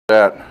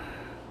That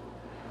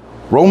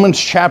Romans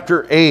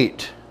chapter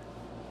 8.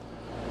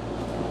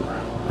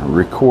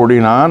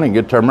 Recording on and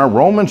get to remember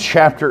Romans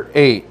chapter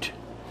 8.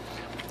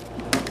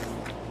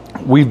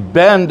 We've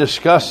been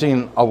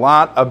discussing a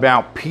lot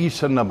about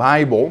peace in the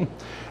Bible,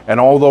 and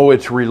although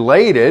it's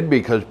related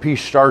because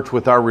peace starts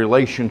with our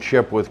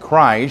relationship with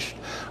Christ,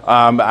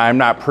 I'm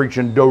not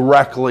preaching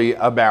directly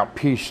about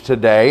peace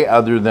today,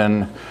 other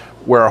than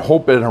where I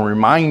hope is a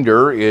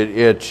reminder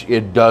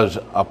it does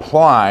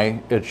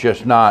apply. It's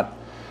just not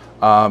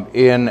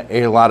in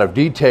a lot of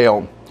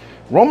detail.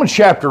 Romans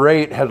chapter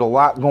 8 has a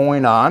lot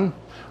going on.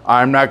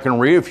 I'm not going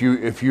to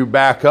read. If you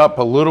back up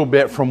a little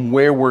bit from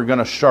where we're going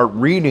to start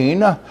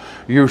reading,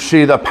 you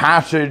see the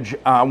passage,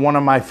 one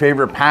of my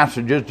favorite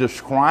passages,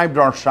 described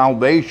our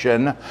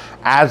salvation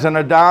as an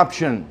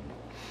adoption.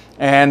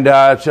 And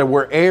it said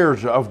we're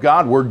heirs of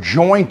God. We're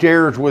joint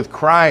heirs with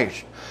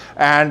Christ.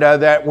 And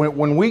that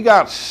when we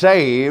got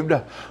saved,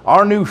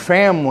 our new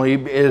family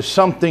is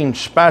something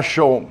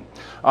special.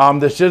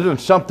 This isn't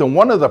something,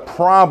 one of the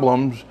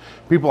problems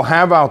people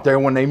have out there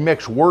when they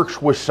mix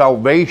works with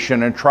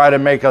salvation and try to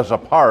make us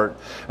apart.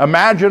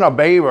 Imagine a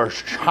baby or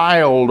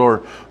child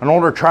or an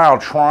older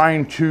child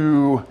trying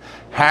to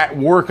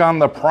work on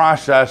the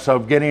process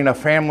of getting a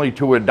family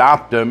to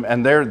adopt them,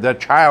 and the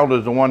child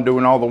is the one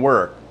doing all the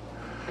work.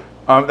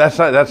 That's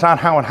not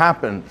how it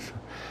happens.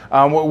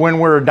 When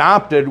we're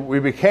adopted, we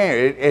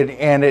became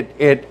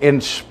it in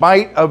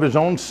spite of his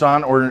own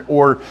son,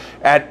 or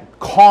at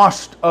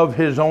cost of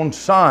his own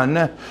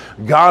son.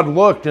 God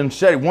looked and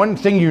said, one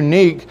thing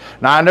unique.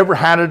 Now, I never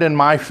had it in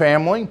my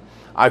family.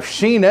 I've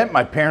seen it.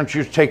 My parents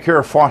used to take care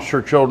of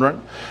foster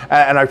children,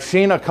 and I've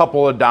seen a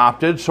couple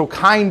adopted. So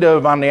kind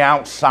of on the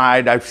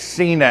outside, I've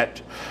seen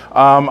it.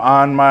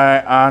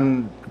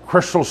 On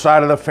Crystal's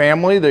side of the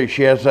family,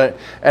 she has an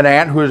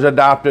aunt who has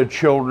adopted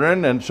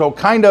children, and so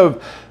kind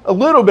of a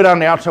little bit on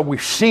the outside,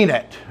 we've seen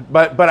it,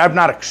 but I've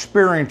not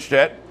experienced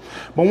it.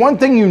 But one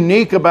thing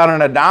unique about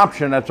an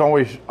adoption that's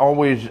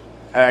always,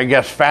 I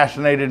guess,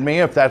 fascinated me,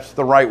 if that's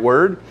the right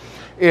word,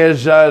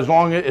 is as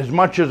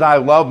much as I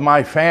love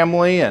my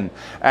family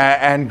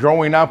and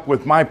growing up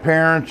with my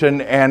parents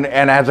and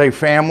as a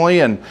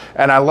family and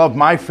I love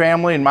my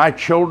family and my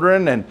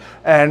children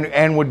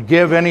and would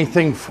give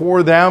anything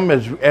for them,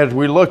 as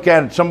we look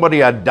at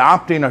somebody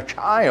adopting a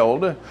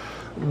child,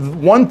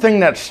 one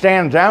thing that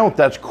stands out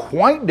that's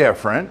quite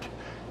different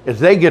is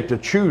they get to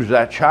choose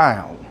that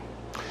child.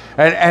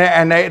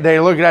 And they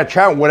look at that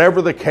child,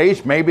 whatever the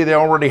case, maybe they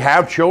already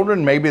have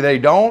children, maybe they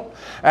don't,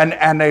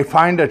 and they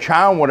find a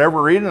child,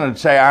 whatever reason, and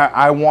say,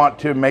 I want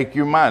to make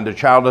you mine. The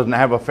child doesn't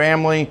have a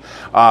family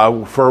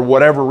for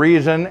whatever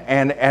reason,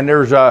 and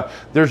there's a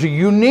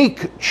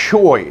unique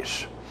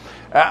choice.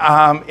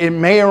 It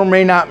may or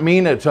may not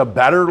mean it's a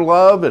better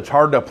love. It's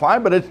hard to apply,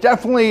 but it's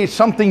definitely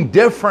something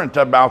different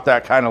about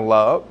that kind of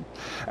love.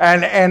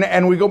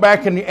 And we go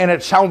back and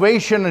it's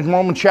salvation in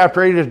Romans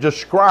chapter 8 is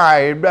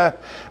described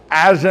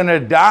as an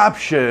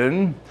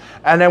adoption,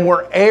 and then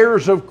we're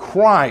heirs of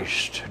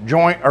Christ,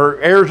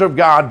 heirs of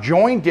God,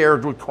 joint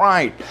heirs with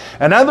Christ.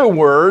 In other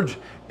words,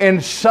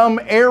 in some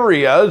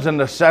areas, in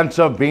the sense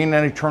of being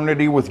in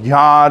eternity with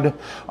God,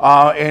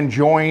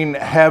 enjoying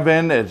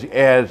heaven,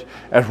 as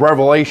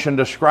Revelation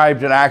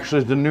describes it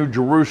actually as the New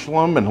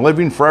Jerusalem, and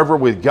living forever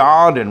with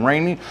God and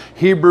reigning.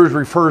 Hebrews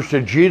refers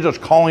to Jesus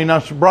calling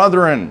us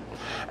brethren.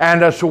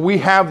 And so we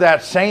have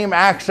that same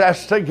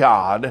access to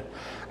God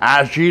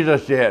as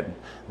Jesus did.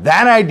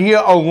 That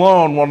idea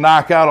alone will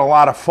knock out a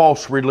lot of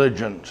false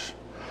religions.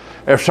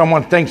 If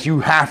someone thinks you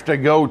have to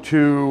go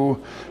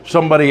to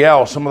somebody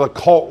else, some of the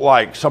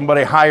cult-like,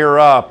 somebody higher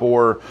up,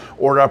 or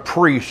a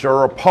priest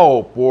or a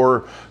pope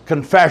or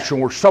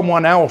confession, or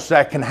someone else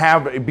that can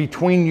have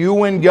between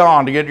you and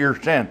God to get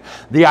your sin.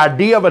 The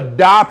idea of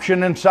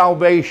adoption and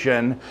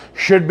salvation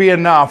should be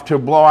enough to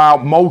blow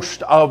out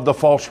most of the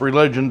false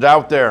religions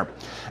out there.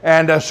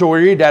 And so we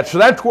read that. So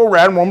that's where we're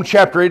at in Romans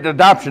chapter 8,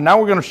 adoption. Now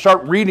we're going to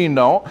start reading,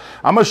 though.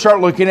 I'm going to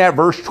start looking at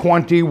verse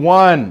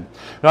 21.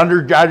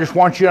 I just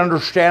want you to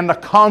understand the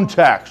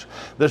context.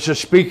 This is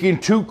speaking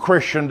to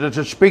Christians. This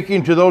is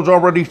speaking to those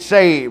already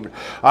saved.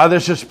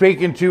 This is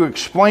speaking to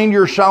explain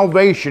your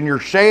salvation.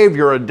 You're saved.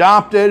 You're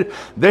adopted.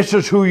 This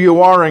is who you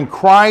are in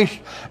Christ.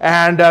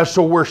 And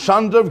so we're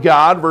sons of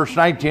God. Verse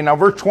 19. Now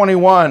verse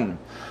 21.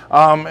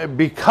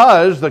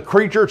 Because the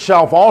creature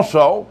itself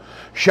also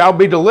shall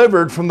be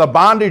delivered from the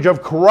bondage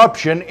of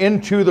corruption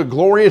into the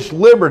glorious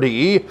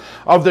liberty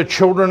of the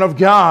children of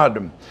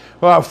God.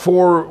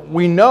 For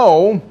we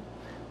know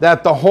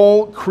that the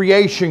whole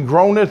creation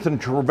groaneth and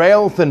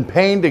travaileth in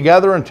pain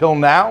together until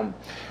now.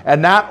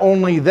 And not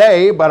only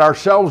they, but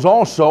ourselves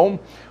also,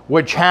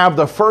 which have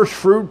the first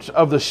fruits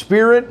of the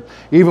Spirit,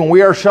 even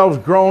we ourselves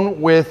groan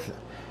within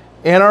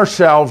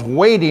ourselves,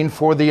 waiting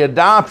for the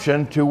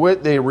adoption, to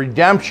wit, the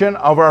redemption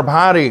of our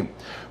body.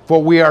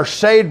 For we are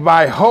saved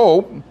by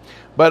hope,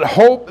 but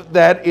hope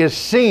that is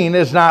seen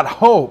is not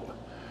hope.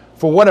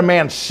 For what a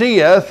man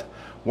seeth,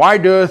 why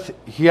doth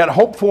he yet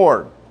hope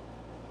for?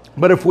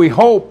 But if we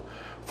hope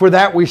for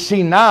that we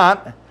see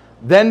not,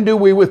 then do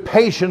we with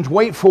patience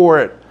wait for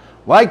it.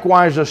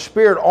 Likewise, the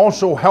Spirit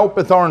also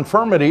helpeth our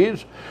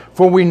infirmities,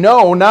 for we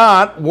know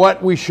not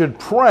what we should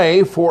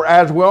pray for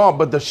as we ought,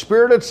 but the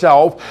Spirit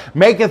itself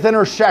maketh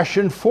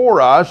intercession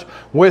for us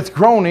with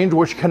groanings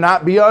which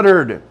cannot be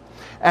uttered.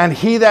 And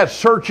he that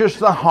searcheth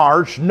the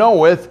hearts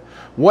knoweth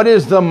what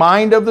is the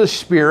mind of the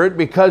Spirit,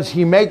 because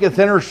he maketh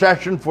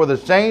intercession for the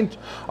saints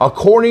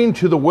according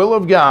to the will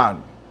of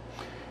God.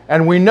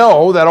 And we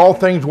know that all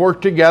things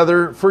work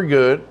together for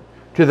good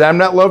to them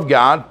that love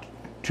God,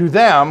 to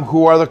them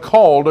who are the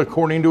called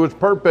according to his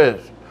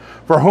purpose.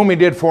 For whom he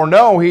did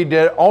foreknow, he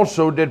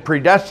also did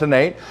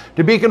predestinate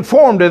to be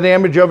conformed to the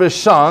image of his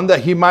Son,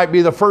 that he might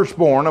be the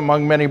firstborn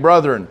among many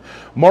brethren.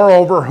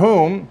 Moreover,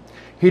 whom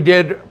he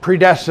did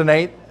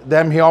predestinate,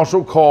 them he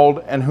also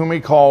called, and whom he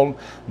called,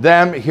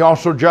 them he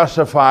also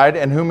justified,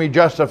 and whom he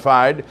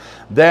justified,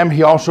 them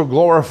he also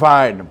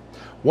glorified.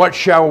 What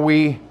shall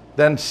we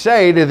then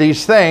say to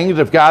these things?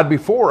 If God be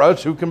for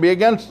us, who can be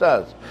against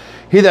us?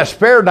 He that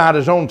spared not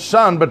his own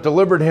Son, but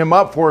delivered him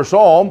up for us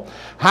all,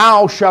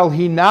 how shall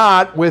he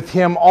not with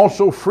him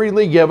also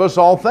freely give us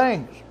all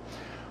things?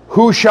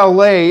 Who shall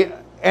lay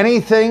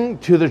anything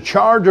to the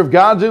charge of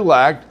God's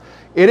elect?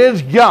 It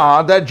is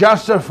God that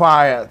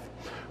justifieth.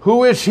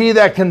 Who is he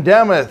that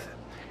condemneth?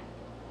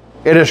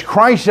 It is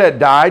Christ that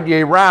died,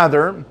 yea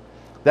rather,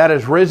 that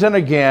is risen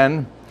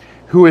again,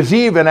 who is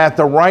even at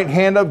the right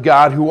hand of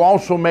God, who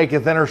also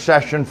maketh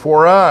intercession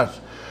for us.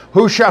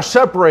 Who shall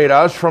separate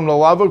us from the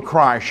love of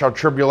Christ? Shall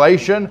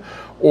tribulation,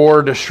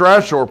 or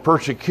distress, or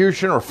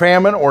persecution, or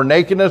famine, or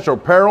nakedness, or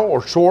peril,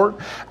 or sword?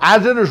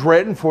 As it is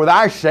written, for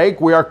thy sake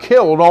we are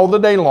killed all the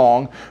day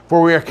long,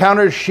 for we are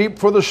counted as sheep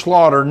for the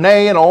slaughter.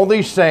 Nay, in all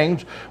these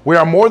things we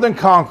are more than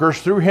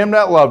conquerors through him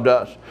that loved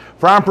us.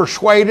 For I am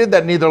persuaded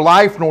that neither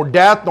life, nor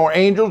death, nor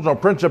angels, nor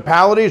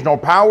principalities, nor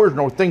powers,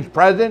 nor things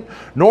present,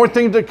 nor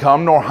things to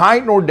come, nor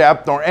height, nor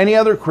depth, nor any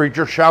other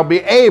creature shall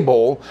be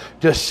able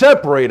to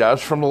separate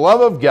us from the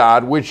love of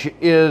God, which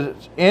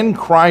is in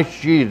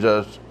Christ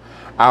Jesus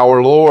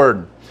our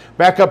Lord.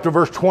 Back up to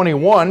verse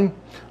 21.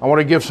 I want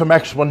to give some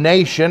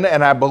explanation,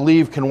 and I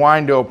believe can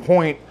wind to a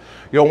point.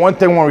 One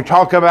thing when we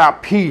talk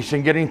about peace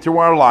and getting through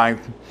our life,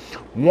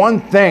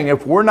 one thing,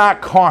 if we're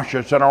not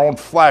cautious in our own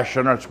flesh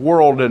and this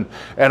world and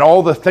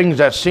all the things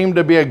that seem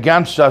to be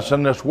against us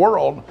in this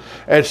world,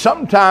 is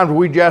sometimes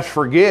we just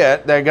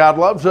forget that God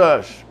loves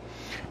us.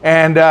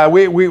 And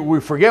we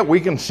forget. We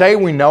can say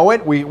we know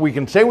it. We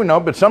can say we know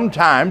it, but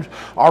sometimes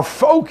our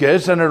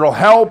focus, and it'll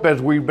help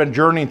as we've been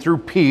journeying through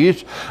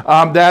peace,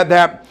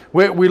 that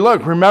we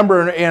look,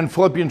 remember in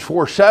Philippians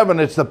 4:7,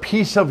 it's the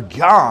peace of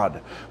God,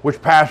 which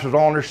passes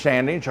all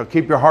understanding, shall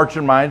keep your hearts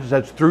and minds.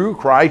 That's through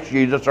Christ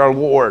Jesus our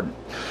Lord.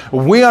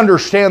 We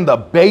understand the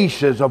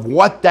basis of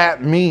what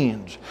that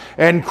means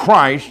in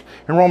Christ.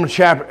 In Romans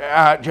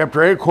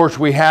chapter 8, of course,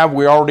 we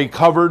already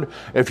covered.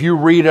 If you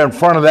read in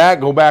front of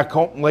that, go back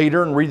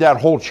later and read that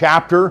whole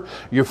chapter.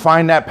 You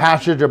find that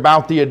passage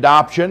about the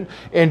adoption.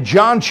 In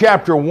John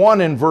chapter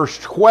 1 and verse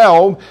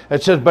 12,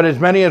 it says, but as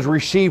many as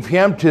receive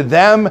him, to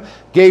them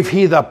gave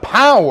he the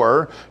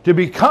power to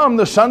become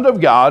the sons of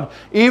God,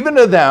 even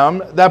to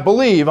them that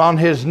believe on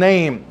his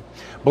name.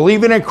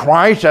 Believing in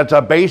Christ, that's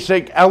a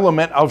basic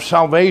element of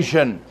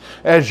salvation.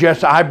 As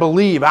just, I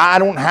believe. I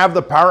don't have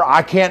the power.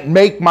 I can't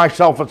make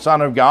myself a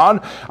son of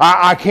God.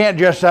 I can't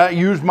just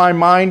use my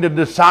mind to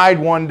decide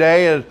one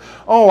day as,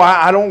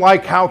 I don't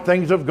like how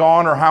things have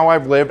gone or how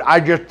I've lived. I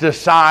just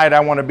decide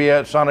I want to be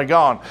a son of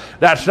God.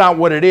 That's not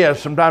what it is.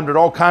 Sometimes there's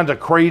all kinds of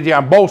crazy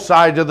on both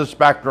sides of the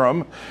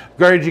spectrum.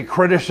 Crazy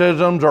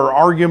criticisms or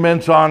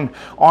arguments on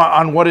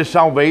what is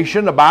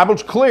salvation. The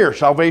Bible's clear.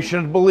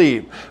 Salvation is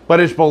believe. But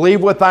it's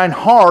believe with thine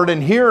heart.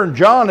 And here in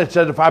John it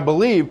says if I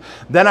believe,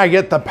 then I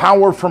get the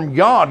power from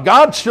God.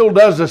 God still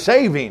does the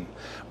saving.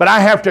 But I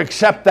have to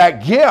accept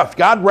that gift.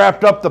 God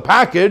wrapped up the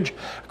package.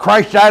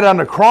 Christ died on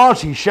the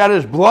cross. He shed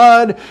his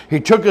blood. He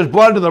took his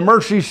blood to the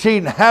mercy seat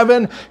in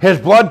heaven. His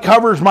blood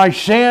covers my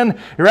sin.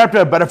 He wrapped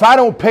it up. But if I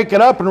don't pick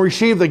it up and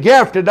receive the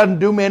gift, it doesn't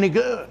do me any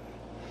good.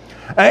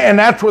 And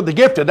that's what the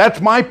gift is. That's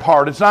my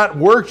part. It's not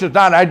works. It's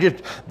not,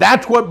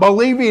 that's what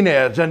believing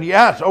is. And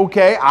yes,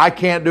 okay, I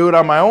can't do it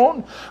on my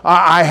own.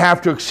 I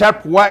have to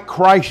accept what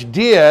Christ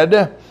did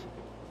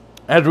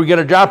as we get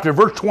adopted.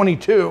 Verse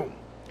 22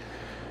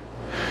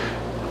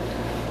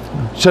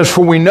 says,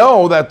 for we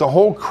know that the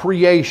whole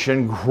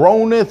creation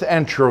groaneth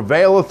and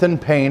travaileth in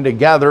pain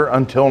together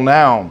until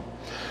now.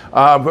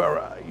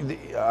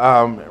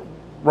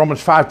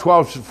 Romans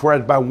 5:12 says, for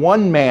as by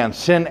one man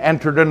sin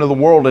entered into the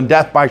world, and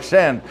death by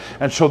sin.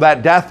 And so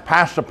that death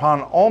passed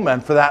upon all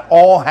men, for that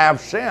all have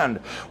sinned.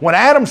 When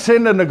Adam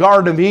sinned in the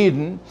Garden of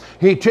Eden,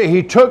 he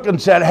took and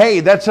said,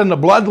 hey, that's in the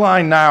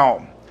bloodline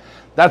now.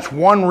 That's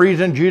one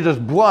reason Jesus'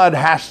 blood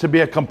has to be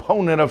a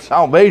component of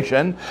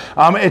salvation.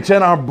 It's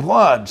in our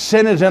blood.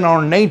 Sin is in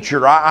our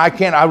nature.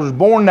 I was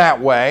born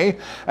that way.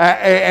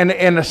 And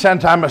in a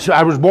sense, I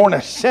was born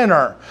a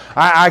sinner.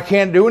 I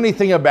can't do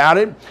anything about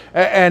it.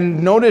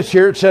 And notice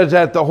here it says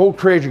that the whole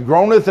creation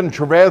groaneth and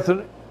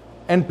travaileth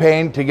in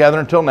pain together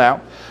until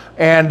now.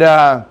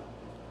 And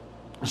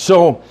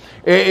so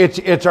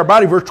It's our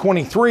body. Verse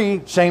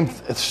 23, same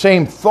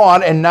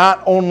thought, and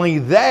not only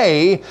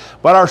they,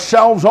 but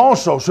ourselves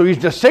also. So he's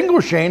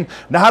distinguishing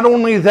not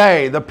only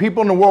they, the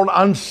people in the world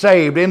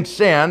unsaved in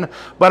sin,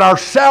 but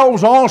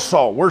ourselves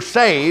also. We're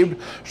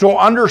saved. So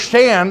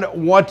understand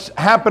what's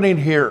happening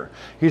here.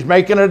 He's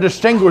making a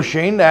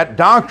distinguishing that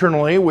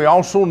doctrinally we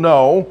also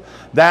know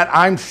that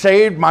I'm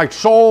saved, my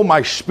soul,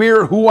 my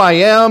spirit, who I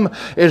am,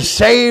 is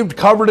saved,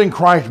 covered in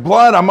Christ's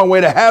blood. I'm on my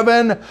way to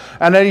heaven.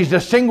 And then he's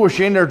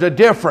distinguishing, there's a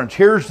difference.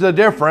 Here's the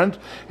difference.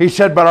 He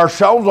said, but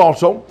ourselves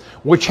also,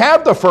 which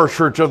have the first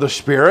fruits of the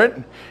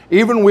Spirit,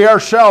 even we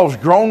ourselves,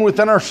 groan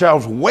within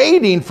ourselves,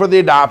 waiting for the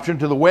adoption,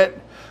 to the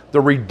wit, the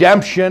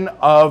redemption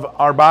of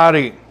our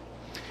body.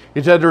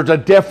 He said there's a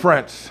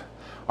difference.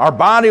 Our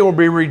body will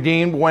be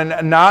redeemed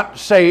when not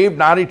saved,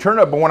 not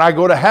eternal, but when I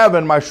go to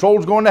heaven, my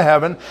soul's going to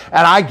heaven,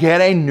 and I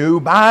get a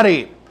new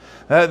body.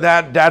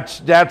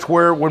 That's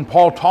where when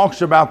Paul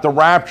talks about the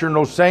rapture and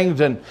those things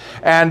and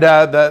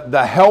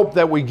the help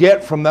that we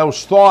get from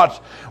those thoughts,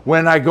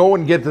 when I go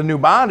and get the new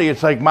body,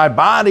 it's like my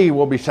body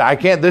will be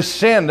saved. This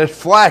sin,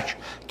 this flesh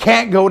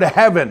can't go to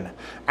heaven.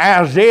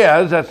 As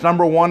is, that's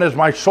number one, is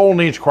my soul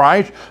needs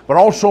Christ, but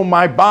also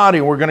my body.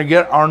 We're going to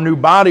get our new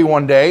body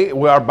one day.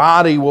 Our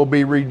body will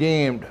be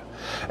redeemed.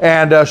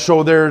 And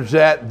so there's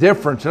that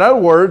difference. In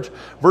other words,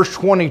 verse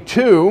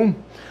 22,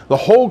 the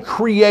whole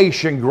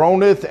creation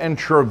groaneth and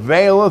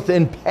travaileth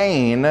in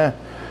pain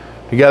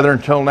together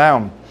until now.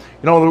 You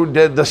know,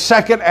 the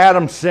second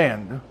Adam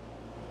sinned,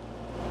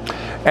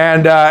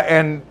 and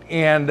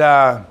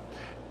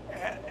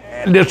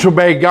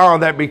disobeyed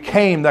God,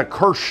 that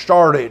curse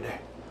started.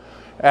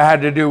 It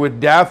had to do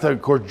with death.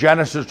 Of course,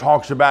 Genesis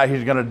talks about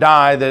he's going to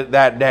die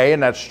that day,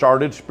 and that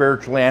started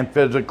spiritually and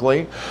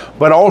physically.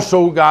 But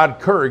also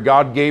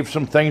God gave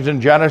some things in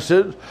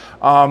Genesis,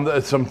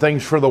 some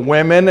things for the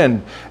women,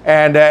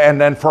 and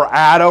then for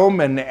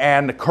Adam,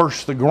 and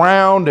cursed the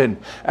ground, and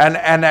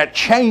that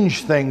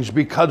changed things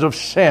because of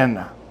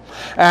sin.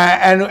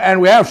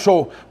 And we have,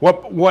 so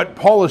what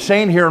Paul is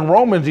saying here in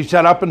Romans, he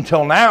said up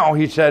until now,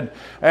 he said,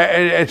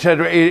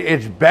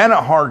 it's been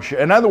a hardship.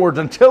 In other words,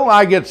 until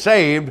I get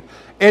saved,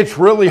 it's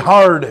really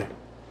hard.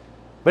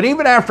 But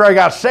even after I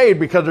got saved,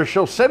 because there's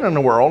still sin in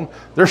the world,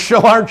 there's still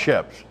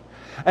hardships.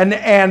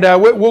 And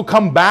we'll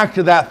come back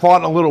to that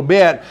thought in a little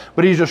bit,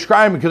 but he's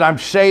describing, because I'm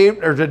saved,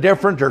 there's a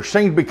difference, there's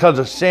things because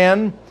of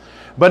sin.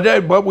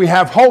 But we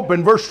have hope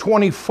in verse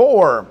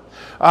 24,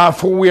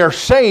 for we are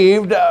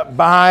saved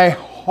by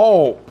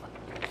hope.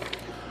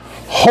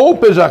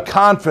 Hope is a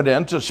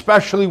confidence,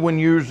 especially when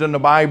used in the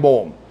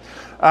Bible.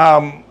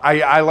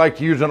 I like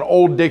to use an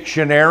old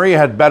dictionary. It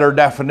has better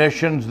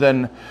definitions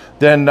than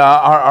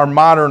our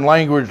modern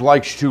language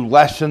likes to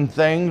lessen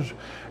things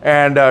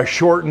and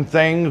shorten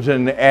things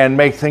and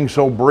make things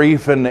so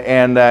brief, and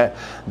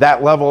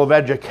that level of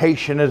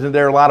education isn't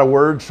there a lot of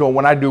words. So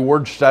when I do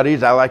word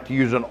studies, I like to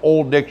use an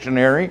old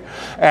dictionary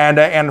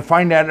and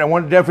find that, and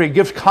one definitely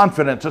gives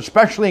confidence,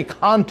 especially in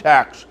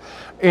context.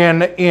 In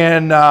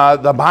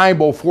the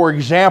Bible, for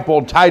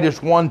example, Titus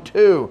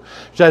 1:2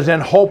 says, in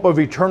hope of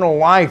eternal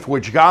life,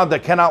 which God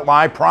that cannot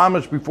lie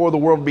promised before the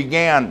world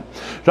began.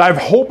 So I have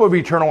hope of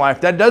eternal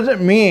life. That doesn't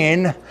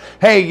mean,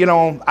 hey, you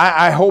know,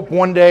 I hope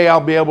one day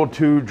I'll be able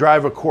to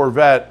drive a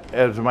Corvette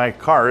as my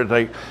car. It's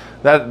like,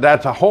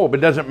 that's a hope.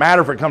 It doesn't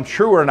matter if it comes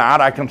true or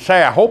not. I can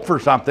say I hope for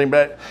something,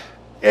 but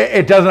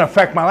it doesn't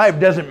affect my life.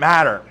 It doesn't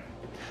matter.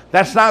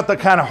 That's not the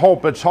kind of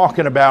hope it's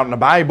talking about in the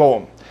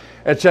Bible.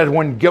 It says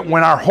when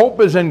our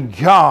hope is in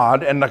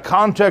God, in the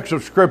context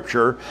of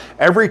Scripture,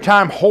 every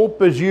time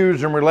hope is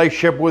used in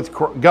relationship with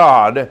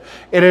God,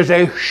 it is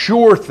a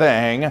sure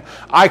thing.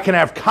 I can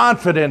have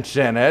confidence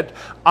in it.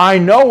 I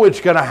know it's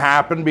going to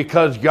happen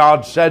because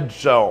God said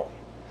so.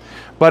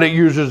 But it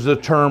uses the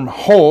term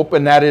hope,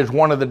 and that is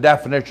one of the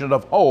definitions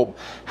of hope,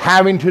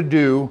 having to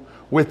do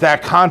with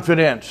that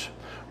confidence.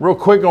 Real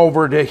quick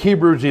over to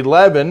Hebrews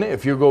 11,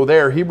 if you go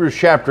there, Hebrews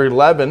chapter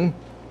 11.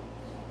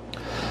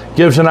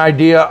 Gives an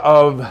idea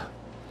of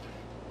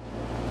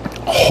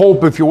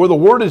hope, if you will. The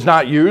word is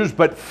not used,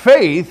 but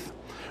faith,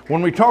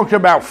 when we talk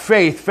about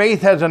faith,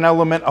 faith has an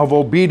element of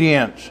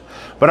obedience.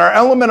 But our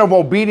element of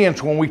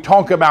obedience when we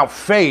talk about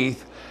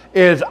faith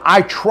is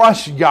I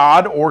trust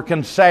God, or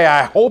can say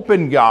I hope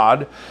in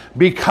God,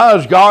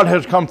 because God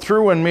has come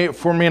through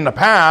for me in the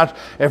past.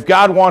 If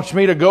God wants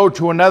me to go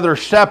to another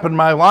step in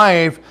my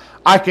life,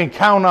 I can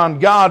count on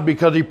God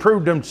because He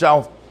proved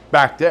Himself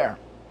back there.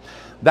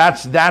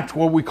 That's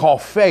what we call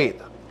faith.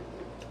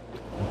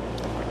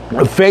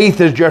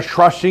 Faith is just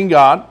trusting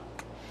God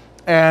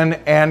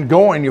and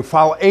going. You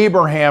follow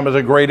Abraham as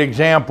a great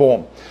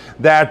example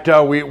that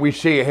we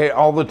see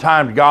all the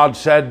time. God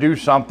said do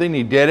something.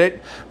 He did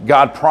it.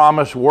 God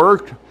promised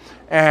worked.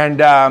 And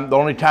the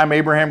only time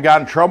Abraham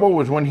got in trouble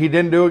was when he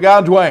didn't do it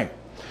God's way.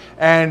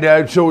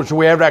 And so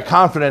we have that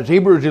confidence.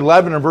 Hebrews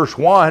 11 and verse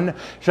 1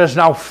 says,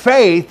 now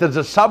faith is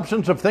the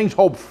substance of things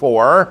hoped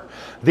for,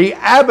 the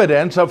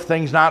evidence of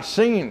things not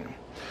seen.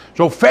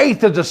 So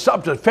faith is a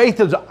substance. Faith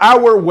is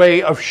our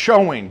way of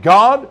showing,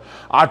 God,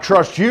 I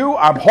trust you.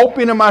 I'm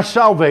hoping in my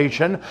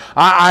salvation.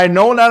 I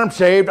know that I'm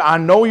saved. I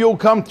know you'll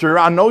come through.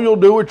 I know you'll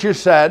do what you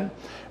said.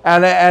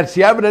 And it's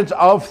the evidence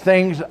of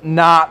things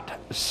not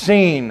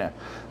seen.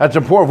 That's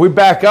important. If we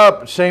back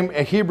up, same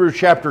Hebrews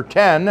chapter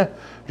 10,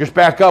 just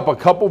back up a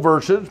couple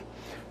verses.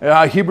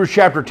 Hebrews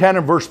chapter 10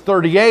 and verse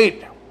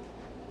 38.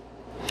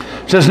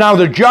 It says, now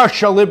the just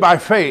shall live by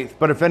faith,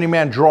 but if any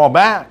man draw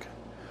back,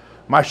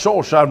 my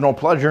soul shall have no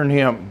pleasure in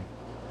him.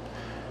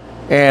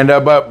 And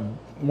but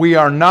we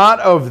are not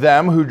of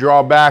them who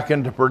draw back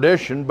into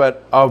perdition,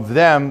 but of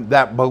them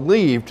that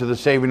believe to the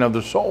saving of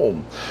the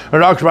soul. It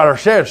talks about our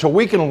sins. So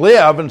we can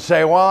live and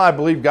say, well, I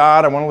believe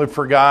God, I want to live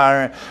for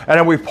God. And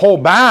then we pull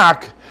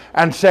back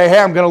and say, hey,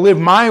 I'm going to live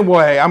my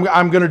way. I'm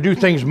going to do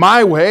things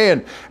my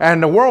way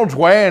and the world's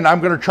way, and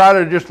I'm going to try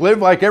to just live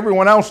like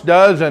everyone else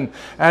does. And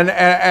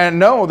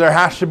no, there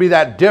has to be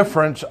that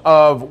difference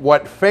of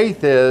what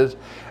faith is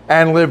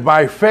and live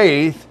by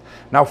faith.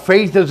 Now,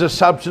 faith is a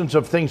substance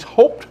of things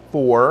hoped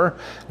for,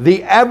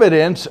 the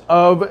evidence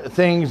of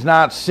things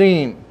not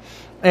seen.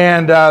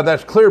 And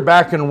that's clear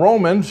back in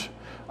Romans.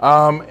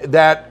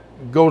 That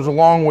goes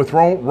along with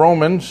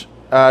Romans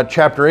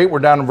chapter 8. We're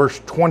down in verse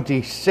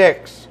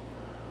 26.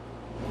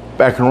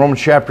 Back in Romans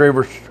chapter 8,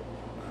 verse...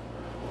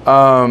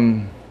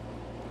 I'm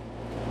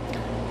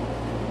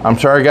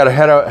sorry, I got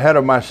ahead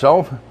of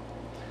myself.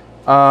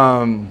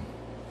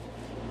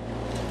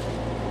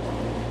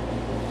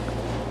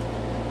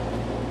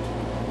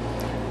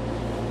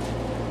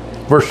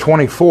 Verse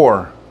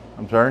 24.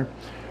 I'm sorry.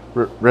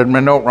 Read my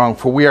note wrong.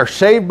 For we are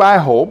saved by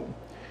hope,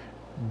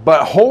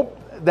 but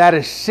hope that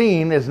is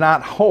seen is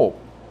not hope.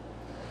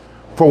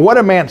 For what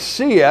a man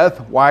seeth,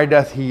 why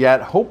doth he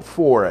yet hope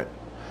for it?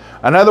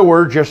 In other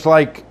words, just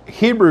like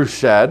Hebrews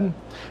said,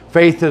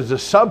 faith is the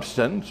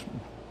substance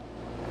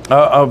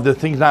of the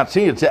things not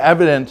seen. It's the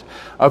evidence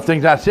of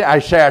things not seen. I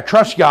say I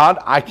trust God.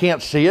 I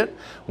can't see it.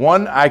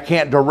 One, I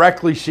can't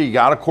directly see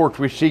God. Of course,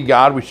 we see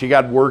God. We see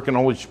God work in the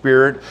Holy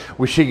Spirit.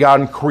 We see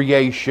God in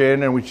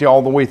creation, and we see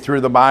all the way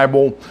through the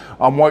Bible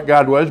what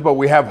God was. But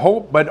we have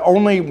hope, but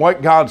only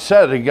what God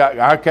says.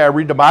 Okay, I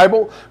read the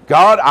Bible.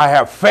 God, I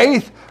have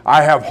faith.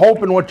 I have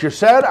hope in what you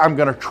said. I'm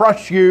going to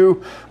trust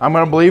you. I'm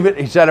going to believe it.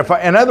 He said,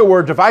 in other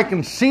words, if I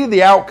can see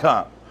the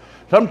outcome,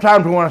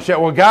 sometimes we want to say,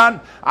 well,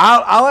 God,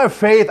 I'll have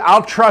faith.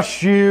 I'll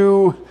trust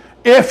you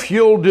if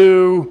you'll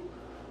do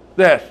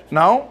this.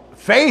 No.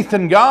 Faith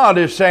in God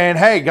is saying,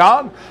 hey,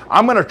 God,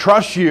 I'm going to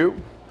trust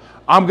you.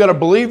 I'm going to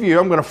believe you.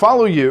 I'm going to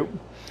follow you.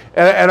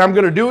 And I'm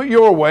going to do it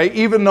your way,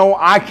 even though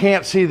I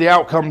can't see the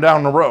outcome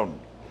down the road.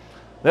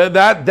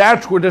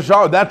 That's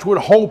what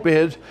hope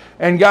is.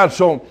 And God,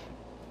 so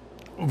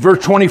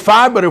verse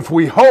 25, but if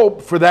we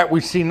hope for that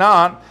we see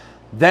not,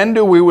 then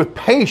do we with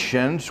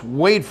patience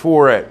wait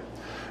for it.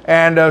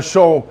 And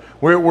so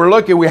we're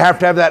looking, we have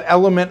to have that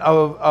element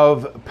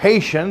of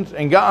patience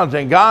and God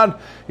saying, God,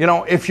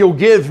 if you'll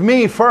give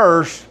me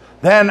first,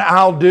 then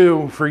I'll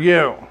do for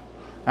you.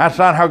 That's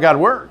not how God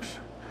works.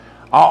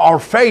 Our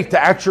faith,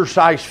 to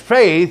exercise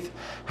faith,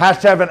 has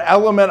to have an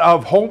element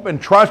of hope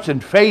and trust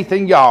and faith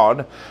in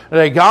God.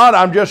 That God,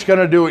 I'm just going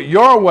to do it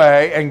your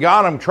way, and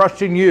God, I'm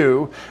trusting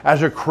you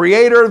as a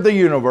creator of the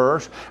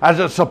universe, as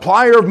a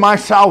supplier of my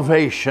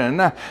salvation,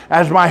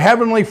 as my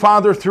heavenly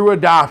Father through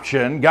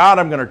adoption. God,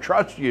 I'm going to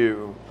trust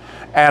you,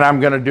 and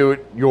I'm going to do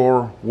it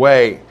your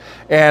way.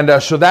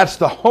 And so that's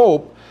the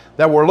hope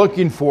that we're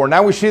looking for.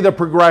 Now we see the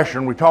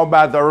progression. We talked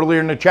about that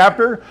earlier in the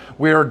chapter.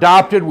 We are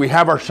adopted. We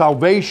have our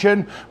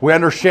salvation. We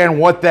understand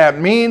what that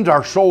means.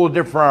 Our soul is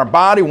different from our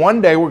body.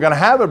 One day we're going to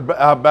have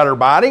a better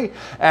body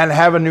and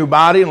have a new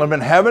body and live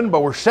in heaven.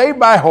 But we're saved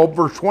by hope.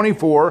 Verse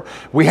 24.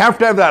 We have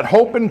to have that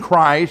hope in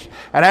Christ.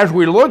 And as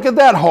we look at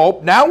that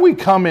hope, now we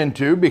come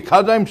into,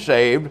 because I'm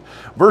saved,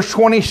 verse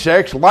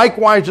 26,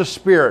 likewise the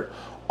Spirit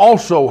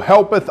also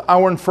helpeth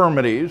our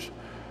infirmities.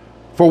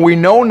 For we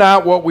know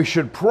not what we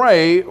should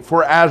pray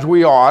for as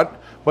we ought,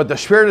 but the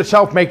Spirit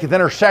itself maketh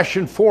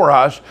intercession for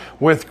us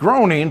with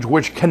groanings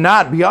which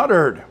cannot be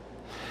uttered.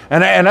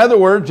 And in other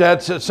words,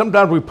 that's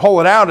sometimes we pull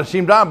it out, it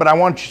seems odd, but I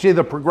want you to see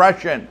the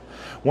progression.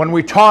 When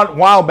we taught a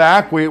while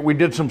back, we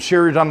did some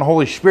series on the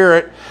Holy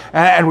Spirit,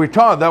 and we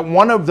taught that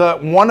one of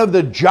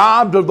the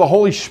jobs of the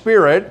Holy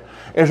Spirit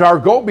is our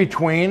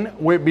go-between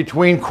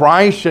between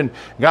Christ and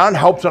God.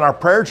 Helps in our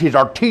prayers. He's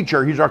our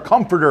teacher. He's our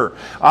comforter.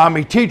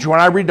 He teaches. When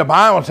I read the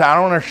Bible and say, I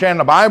don't understand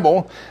the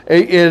Bible,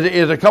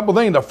 is a couple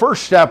things. The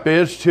first step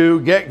is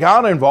to get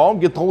God involved,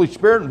 get the Holy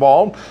Spirit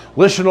involved.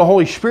 Listen to the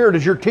Holy Spirit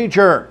as your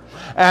teacher.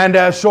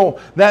 And so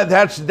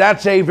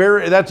that's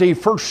a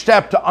first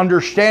step to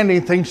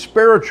understanding things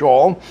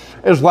spiritual,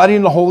 is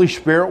letting the Holy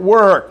Spirit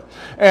work.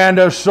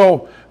 And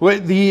so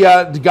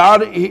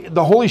the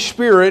Holy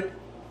Spirit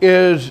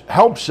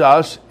helps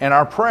us in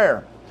our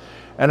prayer.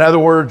 In other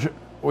words,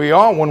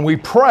 when we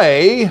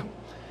pray,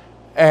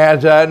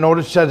 as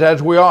notice it says,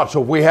 as we ought.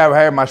 So if we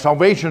have my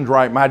salvation's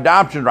right, my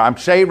adoption's right, I'm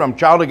saved, I'm a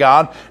child of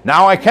God,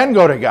 now I can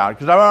go to God.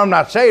 Because if I'm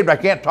not saved, I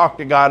can't talk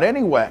to God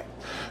anyway.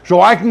 So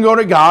I can go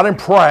to God and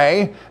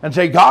pray and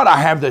say, God, I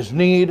have this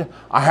need,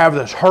 I have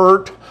this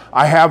hurt,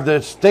 I have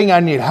this thing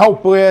I need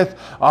help with.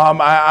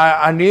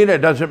 I need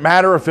it. Doesn't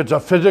matter if it's a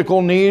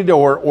physical need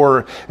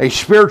or a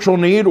spiritual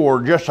need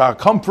or just a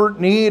comfort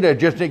need. It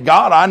just,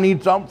 God, I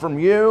need something from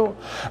you.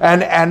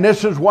 And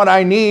this is what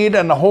I need.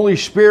 And the Holy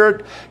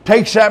Spirit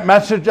takes that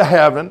message to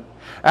heaven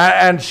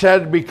and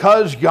said,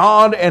 because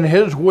God and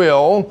His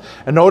will,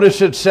 and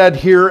notice it said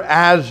here,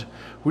 as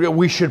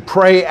we should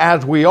pray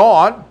as we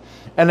ought.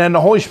 And then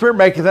the Holy Spirit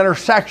maketh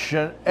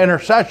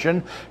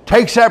intercession,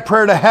 takes that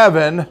prayer to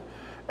heaven,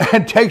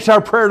 and takes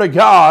our prayer to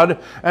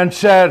God and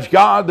says,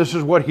 God, this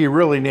is what He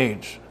really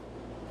needs.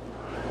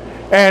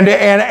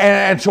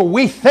 And so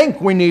we think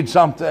we need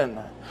something.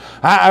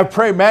 I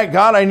pray, Matt,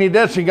 God, I need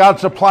this, and God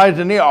supplies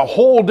the need, a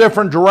whole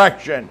different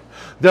direction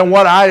than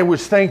what I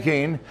was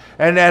thinking.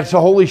 And that's the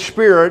Holy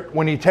Spirit,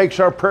 when He takes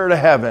our prayer to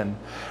heaven,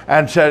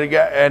 and said,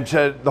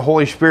 the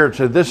Holy Spirit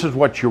said, this is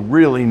what you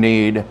really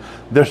need.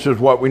 This is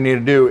what we need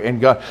to do.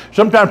 And God,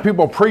 sometimes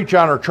people preach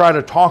on or try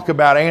to talk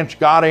about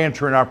God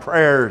answering our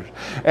prayers.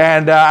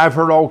 And I've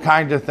heard all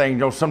kinds of things. You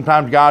know,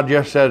 sometimes God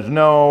just says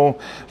no.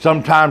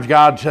 Sometimes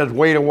God says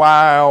wait a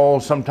while.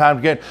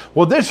 Sometimes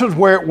well, this is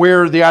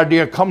where the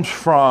idea comes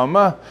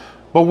from.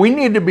 But we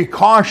need to be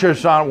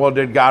cautious on, well,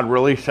 did God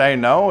really say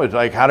no? It's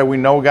like, how do we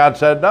know God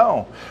said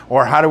no?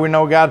 Or how do we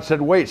know God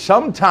said wait?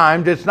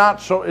 Sometimes it's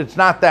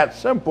not that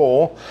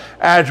simple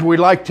as we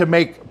like to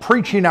make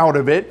preaching out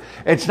of it.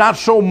 It's not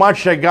so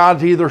much that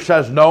God either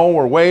says no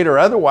or wait or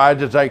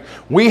otherwise. It's like,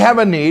 we have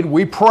a need,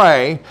 we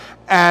pray,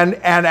 and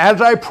as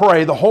I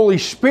pray, the Holy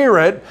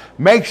Spirit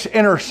makes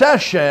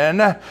intercession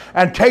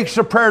and takes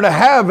the prayer to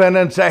heaven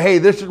and say, hey,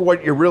 this is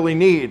what you really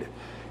need.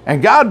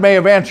 And God may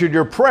have answered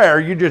your prayer,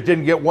 you just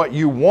didn't get what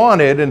you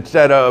wanted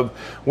instead of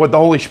what the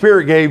Holy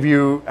Spirit gave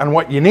you and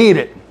what you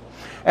needed.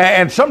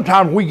 And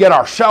sometimes we get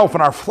ourselves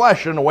and our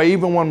flesh in the way,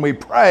 even when we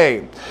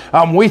pray.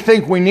 We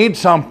think we need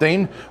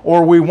something,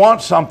 or we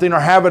want something, or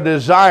have a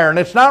desire. And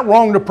it's not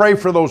wrong to pray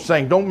for those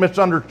things. Don't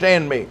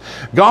misunderstand me.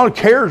 God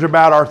cares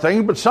about our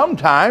things, but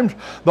sometimes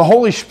the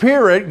Holy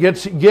Spirit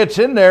gets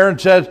in there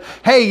and says,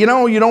 hey, you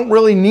don't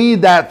really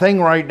need that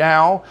thing right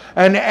now.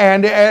 And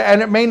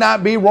it may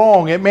not be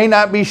wrong. It may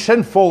not be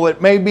sinful.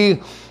 It may be...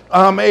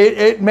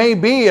 it may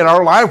be in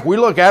our life, we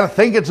look at it,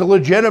 think it's a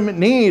legitimate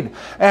need.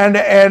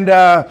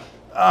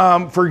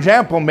 For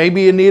example,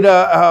 maybe you need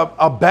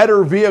a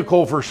better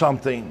vehicle for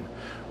something.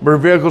 Your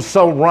vehicle's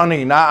still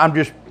running. I'm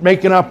just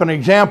making up an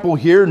example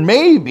here. And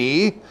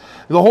maybe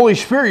the Holy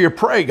Spirit, you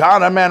pray,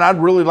 God,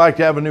 I'd really like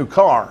to have a new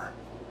car.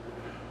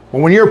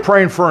 Well, when you're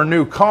praying for a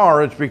new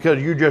car, it's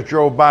because you just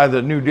drove by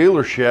the new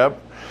dealership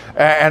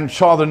and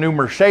saw the new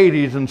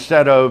Mercedes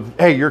instead of,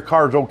 hey, your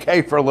car's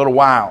okay for a little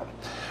while.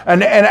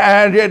 And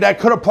that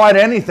could apply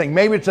to anything.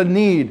 Maybe it's a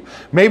need.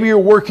 Maybe you're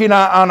working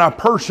on a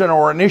person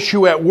or an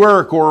issue at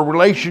work or a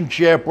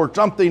relationship or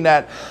something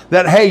that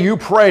hey, you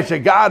pray, say,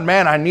 God,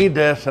 man, I need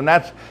this. And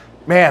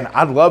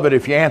I'd love it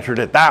if you answered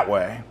it that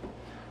way.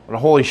 But the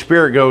Holy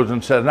Spirit goes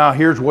and says, now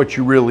here's what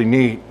you really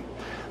need.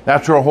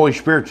 That's where the Holy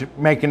Spirit's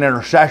making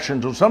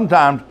intercession. So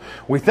sometimes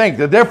we think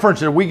the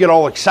difference is we get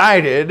all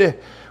excited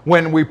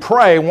when we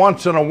pray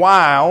once in a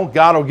while.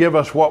 God will give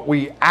us what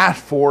we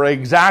ask for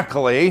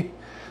exactly.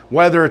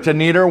 Whether it's a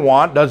need or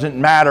want, doesn't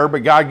matter,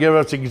 but God gives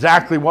us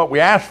exactly what we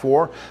ask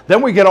for.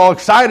 Then we get all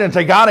excited and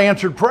say, God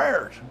answered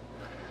prayers.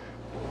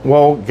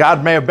 Well,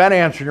 God may have been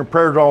answering your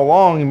prayers all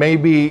along.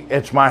 Maybe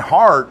it's my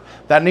heart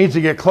that needs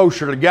to get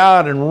closer to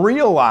God and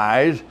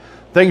realize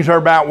things are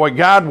about what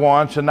God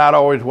wants and not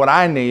always what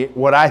I need,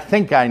 what I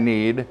think I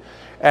need.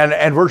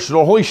 And versus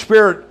the Holy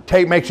Spirit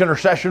makes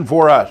intercession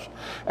for us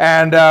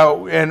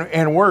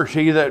and works.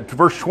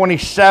 Verse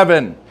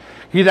 27,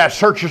 he that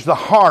searches the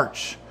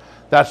hearts.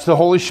 That's the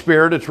Holy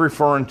Spirit it's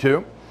referring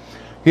to.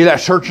 He that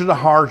searches the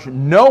hearts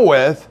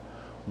knoweth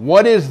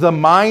what is the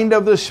mind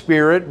of the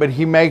Spirit, but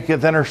he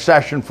maketh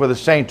intercession for the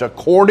saints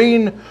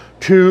according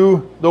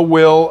to the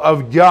will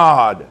of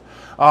God.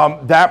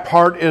 That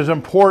part is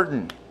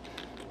important.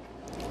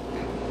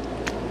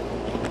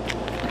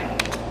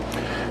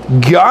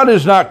 God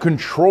is not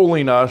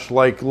controlling us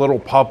like little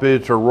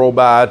puppets or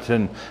robots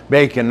and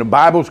making. The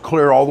Bible's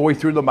clear all the way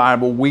through the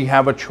Bible. We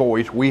have a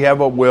choice. We have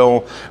a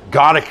will.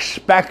 God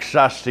expects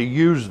us to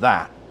use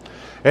that.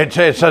 It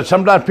says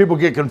sometimes people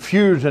get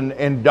confused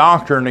in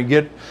doctrine and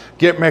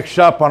get mixed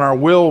up on our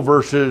will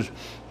versus,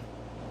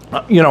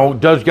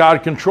 does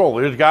God control?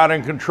 Is God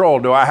in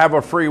control? Do I have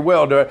a free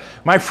will?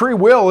 My free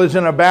will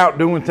isn't about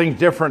doing things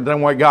different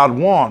than what God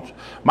wants.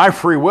 My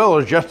free will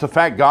is just the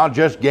fact God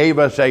just gave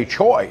us a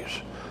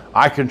choice.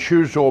 I can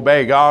choose to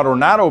obey God or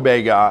not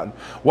obey God.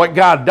 What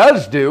God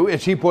does do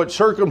is he puts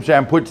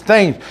circumstance, puts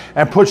things,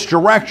 and puts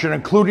direction,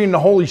 including the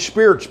Holy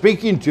Spirit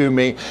speaking to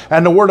me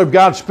and the Word of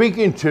God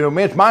speaking to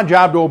me. It's my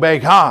job to obey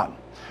God.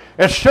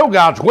 It's still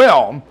God's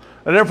will,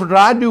 The difference,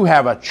 I do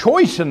have a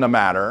choice in the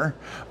matter,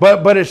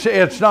 but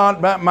it's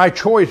not my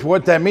choice.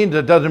 What that means,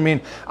 it doesn't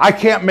mean I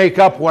can't make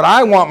up what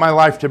I want my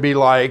life to be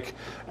like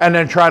and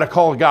then try to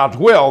call it God's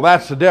will.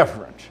 That's the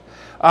difference.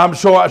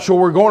 So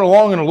we're going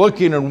along and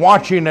looking and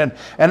watching, and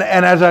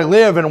as I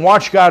live and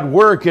watch God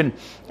work, and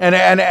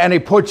he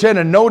puts in,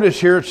 and notice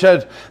here it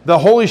says the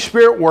Holy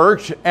Spirit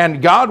works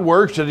and God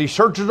works as he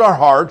searches our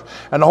hearts,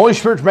 and the Holy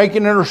Spirit's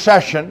making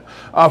intercession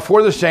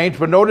for the saints.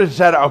 But notice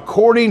that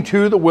according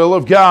to the will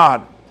of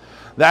God.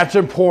 That's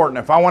important.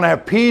 If I want to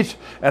have peace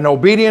and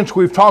obedience,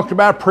 we've talked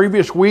about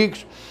previous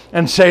weeks,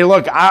 and say,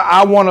 look,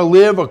 I want to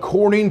live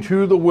according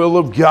to the will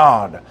of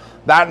God.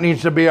 That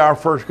needs to be our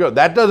first good.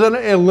 That doesn't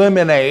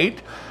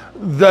eliminate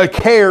the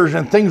cares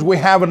and things we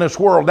have in this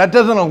world. That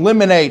doesn't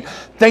eliminate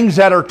things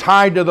that are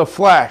tied to the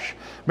flesh.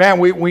 Man,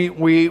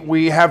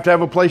 we have to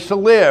have a place to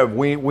live.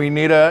 We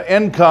need an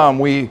income.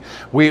 We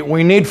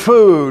need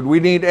food.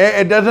 We need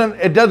it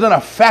doesn't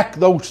affect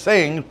those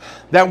things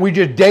that we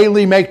just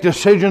daily make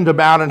decisions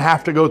about and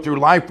have to go through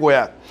life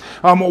with.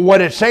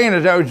 What it's saying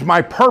is that it's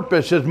my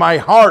purpose, is my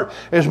heart,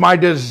 is my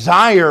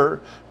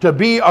desire to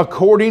be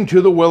according to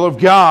the will of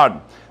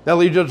God. That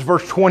leads us to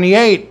verse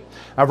 28.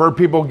 I've heard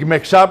people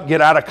mix up,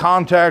 get out of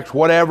context,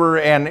 whatever,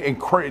 and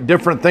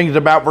different things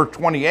about verse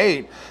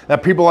 28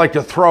 that people like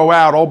to throw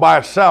out all by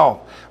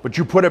itself. But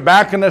you put it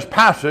back in this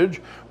passage,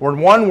 where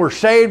one, we're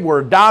saved, we're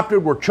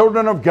adopted, we're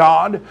children of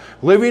God,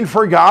 living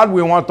for God.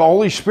 We want the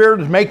Holy Spirit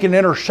to make an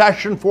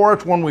intercession for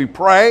us when we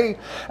pray.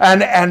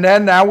 And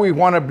then now we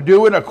want to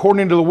do it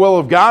according to the will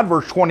of God,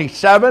 verse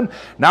 27.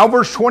 Now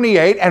verse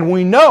 28, and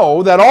we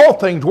know that all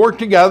things work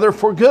together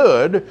for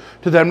good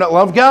to them that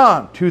love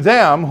God, to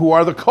them who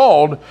are the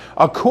called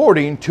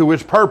according to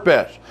his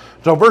purpose.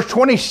 So verse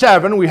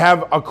 27, we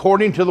have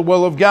according to the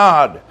will of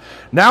God.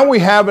 Now we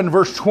have in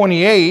verse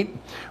 28,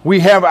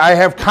 I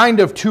have kind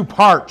of two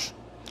parts.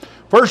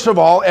 First of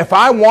all, if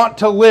I want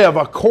to live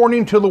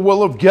according to the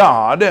will of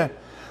God,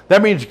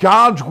 that means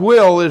God's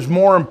will is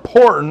more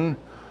important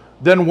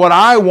than what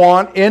I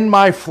want in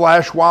my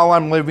flesh while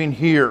I'm living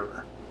here.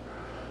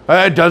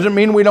 It doesn't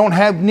mean we don't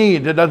have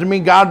needs. It doesn't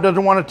mean God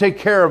doesn't want to take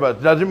care of us.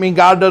 It doesn't mean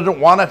God doesn't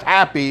want us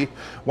happy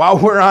while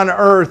we're on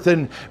earth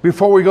and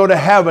before we go to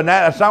heaven.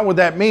 That's not what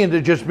that means.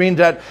 It just means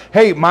that,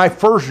 hey, my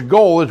first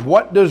goal is,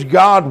 what does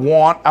God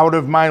want out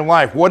of my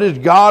life? What does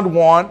God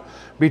want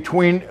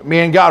between me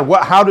and God?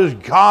 How does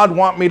God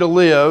want me to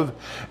live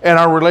in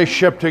our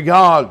relationship to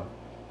God?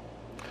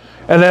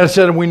 And then it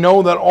said, we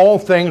know that all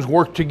things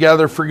work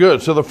together for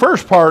good. So the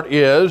first part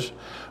is,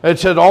 it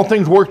said all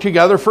things work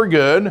together for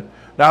good.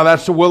 Now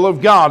that's the will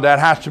of God. That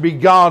has to be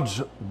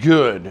God's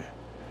good.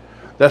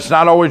 That's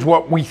not always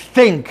what we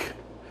think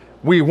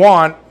we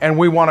want, and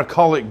we want to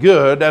call it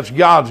good. That's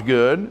God's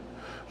good.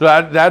 So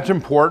that's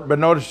important. But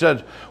notice it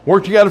says,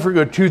 work together for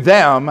good to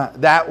them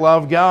that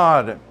love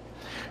God.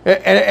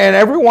 And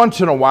every once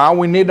in a while,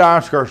 we need to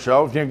ask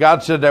ourselves,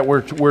 God said that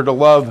we're to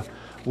love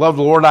the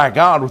Lord thy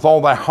God with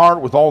all thy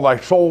heart, with all thy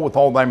soul, with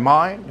all thy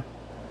mind.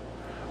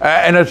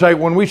 And it's like,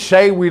 when we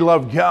say we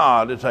love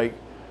God, it's like,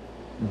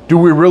 do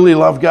we really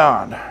love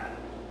God?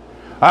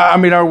 I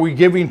mean, are we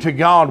giving to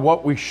God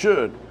what we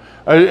should?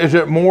 Is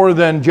it more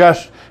than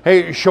just,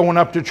 hey, showing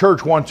up to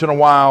church once in a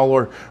while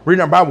or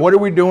reading our Bible? What are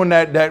we doing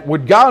that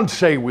would God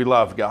say we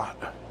love God?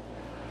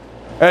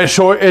 And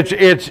so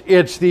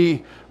it's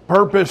the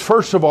purpose,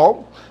 first of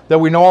all, that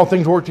we know all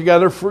things work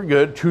together for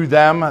good to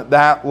them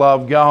that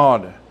love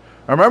God.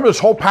 Now remember, this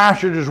whole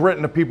passage is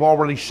written to people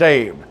already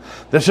saved.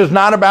 This is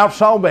not about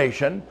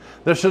salvation.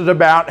 This is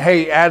about,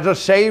 hey, as a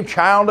saved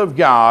child of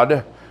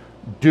God,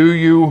 do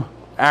you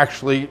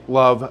actually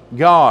love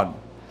God?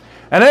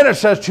 And then it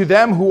says, to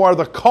them who are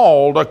the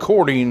called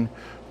according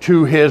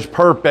to his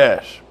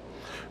purpose.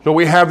 So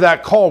we have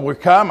that call.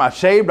 I'm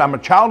saved, I'm a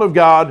child of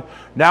God,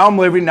 now I'm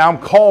living, now I'm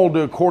called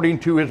according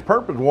to his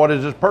purpose. What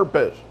is his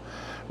purpose?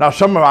 Now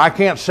I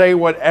can't say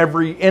what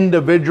every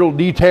individual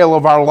detail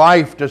of our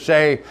life to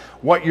say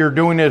what you're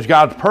doing is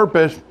God's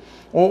purpose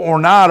or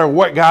not, or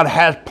what God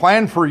has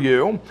planned for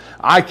you.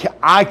 I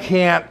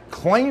can't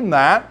claim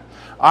that.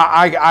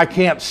 I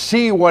can't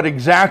see what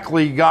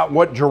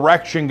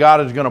direction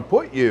God is going to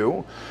put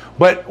you.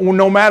 But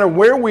no matter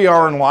where we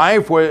are in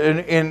life,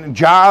 in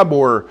job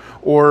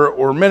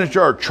or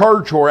ministry or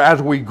church, or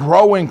as we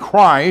grow in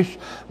Christ,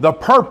 the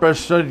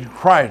purpose of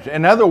Christ.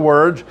 In other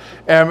words,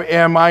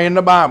 am I in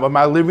the Bible? Am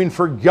I living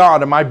for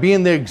God? Am I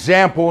being the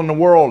example in the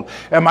world?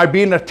 Am I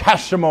being a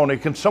testimony?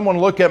 Can someone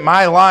look at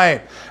my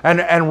life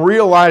and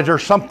realize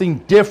there's something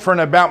different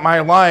about my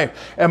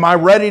life? Am I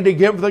ready to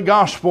give the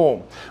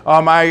gospel?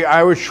 I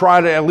always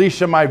try to, at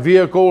least in my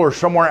vehicle or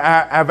somewhere,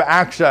 have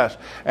access.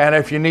 And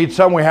if you need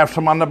some, we have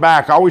some on the back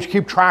back. I always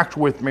keep tracts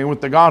with me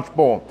with the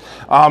gospel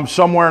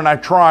somewhere, and I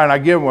try and I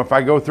give them. If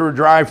I go through a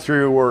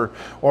drive-through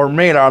or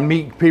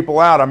meet people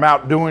out. I'm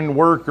out doing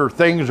work or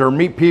things or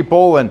meet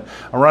people, and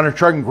I run a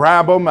truck and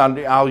grab them.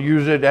 I'll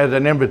use it as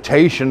an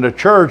invitation to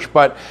church,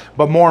 but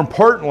more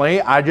importantly,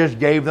 I just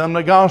gave them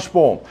the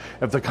gospel.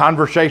 If the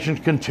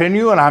conversations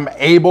continue and I'm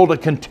able to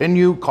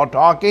continue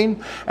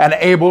talking and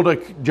able to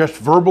just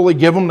verbally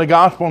give them the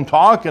gospel and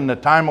talk, and the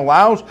time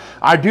allows,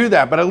 I do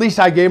that. But at least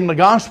I gave them the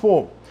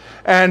gospel.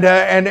 And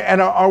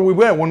are we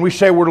with it? When we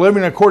say we're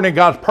living according to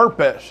God's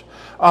purpose,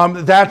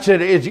 that's it.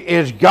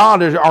 Is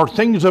God, is our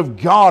things of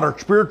God, our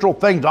spiritual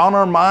things on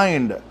our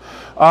mind.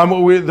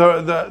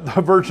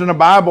 The verse in the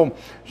Bible,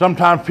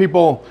 sometimes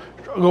people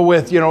go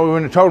with,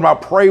 when it talks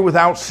about pray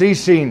without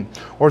ceasing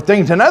or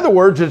things. In other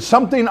words, it's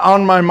something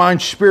on my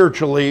mind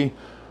spiritually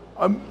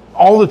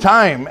all the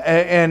time,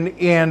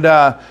 and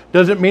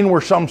doesn't mean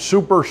we're some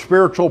super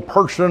spiritual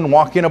person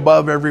walking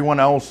above everyone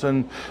else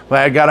and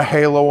I got a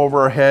halo over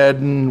our head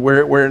and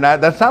we're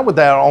not. That's not what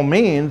that all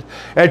means.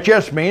 It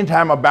just means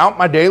I'm about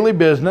my daily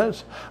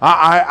business.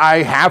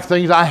 I have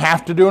things I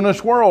have to do in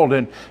this world,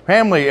 and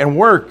family and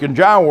work and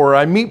job, or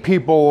I meet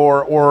people,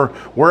 or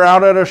we're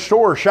out at a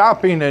store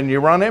shopping and you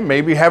run in,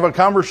 maybe have a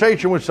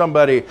conversation with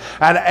somebody,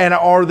 and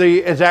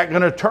is that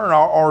going to turn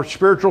our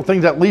spiritual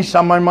things at least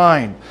on my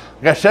mind?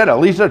 Like I said, at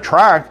least a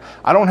tract.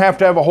 I don't have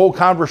to have a whole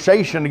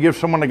conversation to give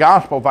someone the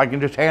gospel if I can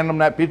just hand them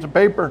that piece of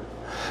paper.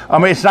 I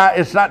mean,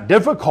 it's not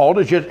difficult.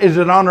 It's just, is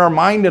it on our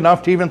mind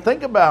enough to even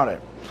think about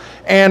it?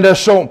 And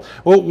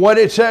what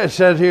it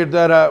says here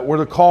that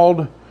we're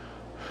called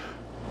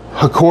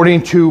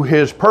according to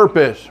His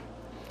purpose.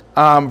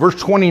 Verse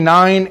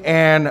 29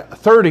 and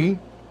 30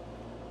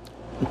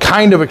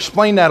 kind of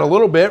explain that a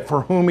little bit.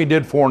 For whom He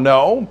did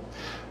foreknow,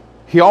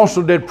 He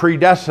also did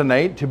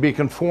predestinate to be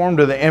conformed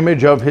to the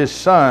image of His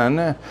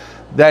Son,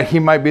 that He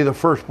might be the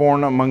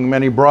firstborn among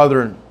many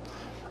brethren.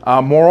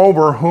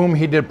 Moreover, whom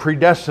He did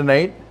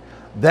predestinate,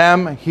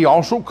 them He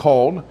also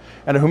called,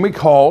 and to whom He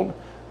called,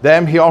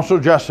 them He also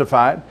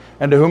justified,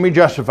 and to whom He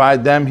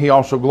justified, them He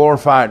also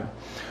glorified.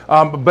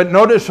 But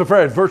notice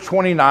verse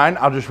 29,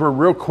 I'll just read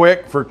real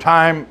quick for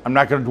time. I'm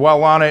not going to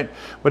dwell on it,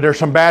 but there's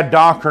some bad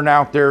doctrine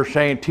out there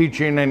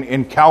teaching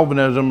in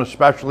Calvinism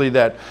especially,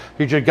 that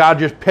God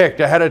just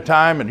picked ahead of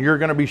time and you're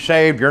going to be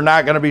saved, you're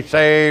not going to be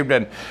saved.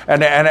 And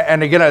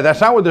again,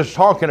 that's not what this is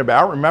talking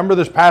about. Remember,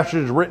 this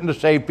passage is written to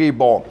save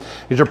people.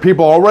 These are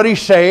people already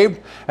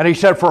saved, and He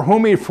said, for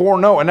whom He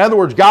foreknow. In other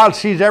words, God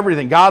sees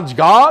everything. God's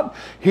God.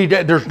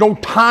 There's no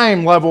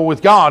time level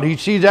with God. He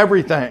sees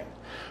everything.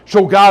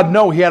 So God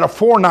knows. He had a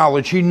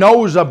foreknowledge. He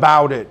knows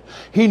about it.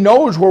 He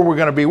knows where we're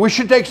going to be. We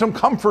should take some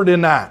comfort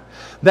in that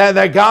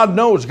God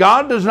knows.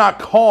 God does not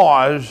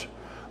cause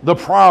the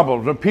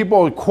problems. When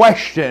people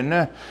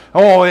question,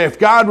 if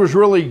God was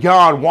really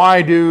God,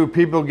 why do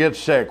people get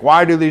sick?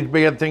 Why do these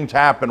bad things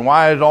happen?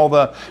 Why is all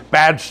the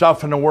bad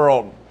stuff in the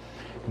world?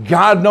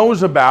 God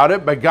knows about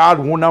it, but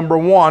God, number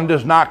one,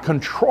 does not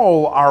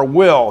control our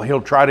will.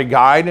 He'll try to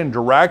guide and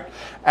direct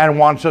and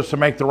wants us to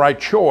make the right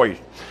choice.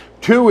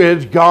 Two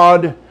is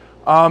God,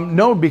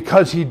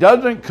 because He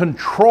doesn't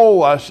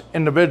control us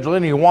individually,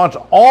 and He wants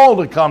all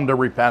to come to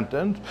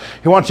repentance.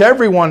 He wants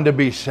everyone to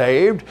be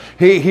saved.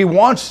 He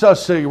wants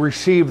us to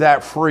receive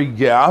that free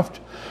gift.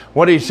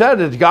 What He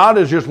said is God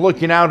is just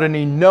looking out and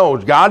He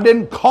knows. God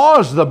didn't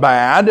cause the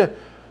bad,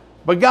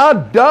 but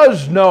God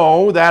does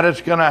know that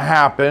it's going to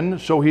happen,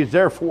 so He's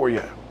there for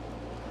you.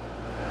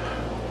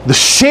 The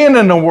sin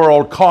in the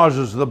world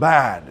causes the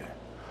bad.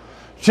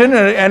 Sin,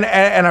 and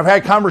I've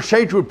had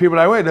conversations with people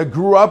that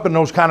grew up in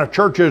those kind of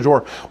churches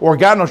or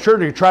got in those churches,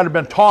 they tried to be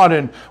taught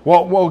and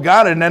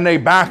got it, and then they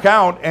back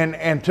out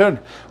and to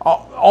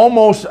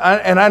almost,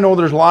 and I know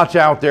there's lots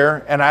out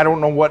there, and I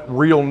don't know what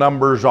real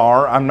numbers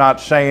are. I'm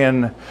not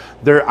saying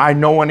I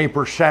know any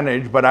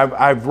percentage, but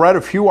I've read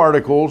a few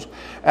articles,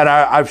 and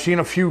I've seen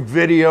a few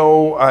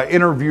video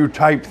interview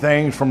type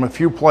things from a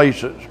few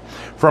places,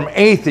 from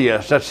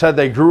atheists that said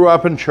they grew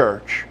up in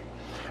church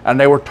and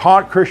they were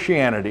taught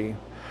Christianity.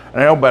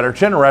 And I know better.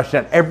 It's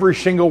interesting. Every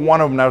single one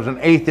of them that was an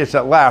atheist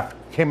that left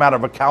came out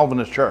of a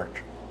Calvinist church.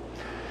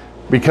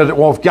 Because,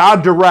 if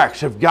God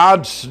directs, if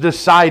God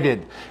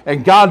decided,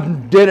 and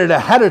God did it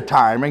ahead of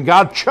time, and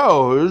God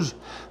chose,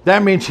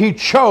 that means He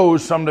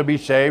chose some to be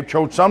saved,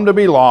 chose some to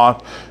be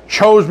lost,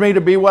 chose me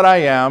to be what I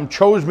am,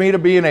 chose me to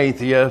be an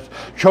atheist,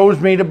 chose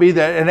me to be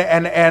that.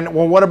 And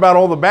what about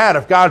all the bad?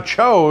 If God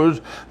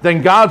chose,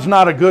 then God's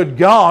not a good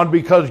God,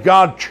 because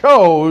God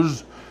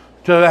chose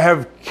to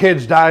have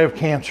kids die of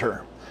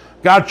cancer.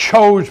 God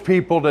chose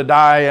people to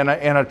die in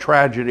a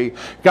tragedy.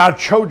 God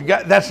chose.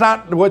 That's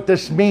not what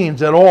this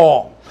means at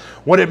all.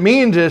 What it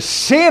means is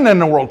sin in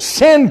the world.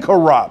 Sin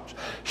corrupts.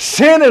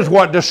 Sin is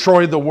what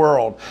destroyed the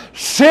world.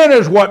 Sin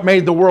is what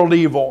made the world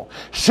evil.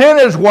 Sin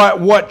is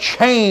what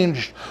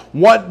changed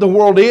what the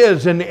world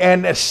is,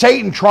 and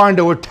Satan trying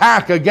to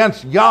attack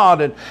against God,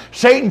 and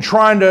Satan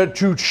trying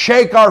to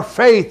shake our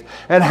faith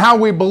and how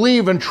we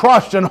believe and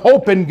trust and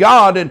hope in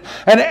God. And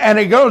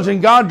it goes,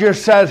 and God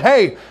just says,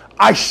 hey,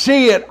 I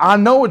see it. I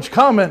know it's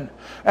coming.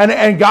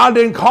 And God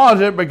didn't cause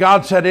it, but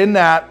God said, in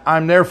that,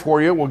 I'm there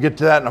for you. We'll get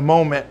to that in a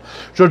moment.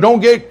 So don't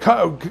get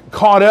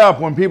caught up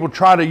when people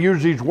try to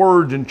use these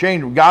words and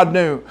change them. God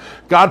knew.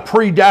 God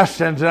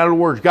predestines. In other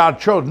words, God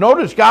chose.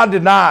 Notice God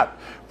did not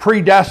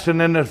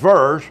predestine in this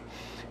verse.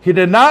 He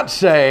did not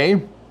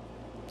say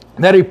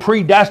that He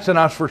predestined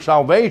us for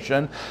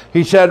salvation.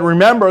 He said,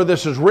 remember,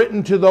 this is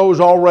written to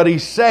those already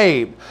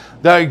saved.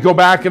 Go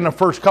back in the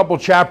first couple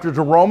chapters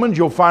of Romans,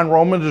 you'll find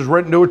Romans is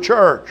written to a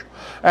church.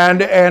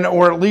 And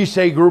or at least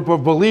a group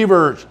of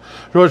believers.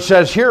 So it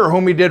says here,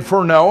 whom He did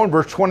foreknow, in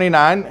verse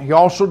 29, He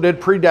also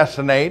did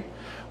predestinate.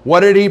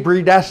 What did He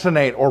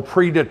predestinate or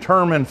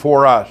predetermine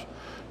for us?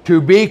 To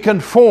be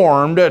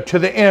conformed to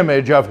the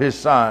image of His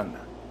Son.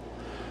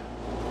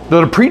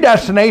 The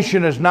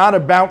predestination is not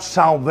about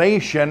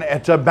salvation.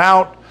 It's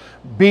about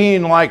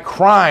being like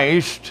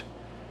Christ,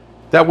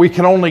 that we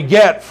can only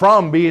get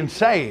from being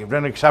saved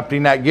and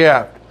accepting that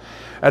gift.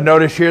 And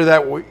notice here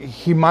that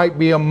He might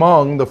be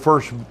among the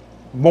firstborn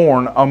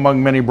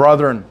among many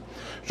brethren.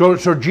 So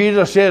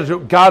Jesus is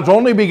God's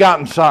only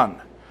begotten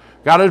Son.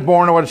 God is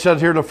born, what it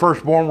says here, the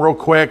firstborn, real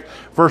quick,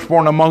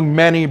 firstborn among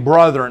many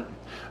brethren.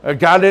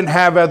 God didn't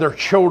have other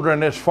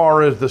children as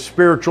far as the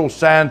spiritual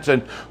sense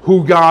and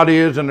who God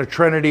is and the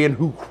Trinity and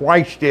who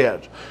Christ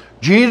is.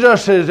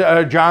 Jesus is,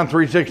 John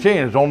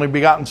 3:16, His only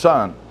begotten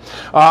Son.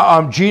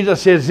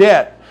 Jesus is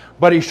it.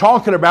 But He's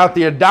talking about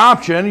the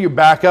adoption. You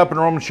back up in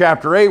Romans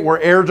chapter 8, we're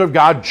heirs of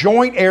God,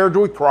 joint heirs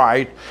with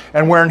Christ,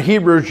 and where in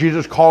Hebrews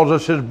Jesus calls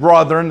us His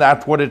brethren.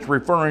 That's what it's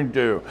referring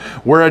to.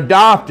 We're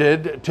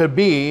adopted to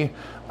be,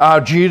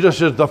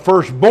 Jesus is the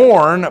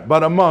firstborn,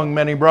 but among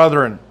many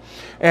brethren.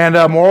 And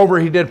moreover,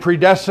 He did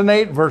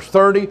predestinate, verse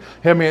 30.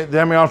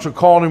 Them He also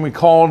called, whom He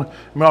called. Him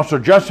He also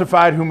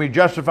justified, whom He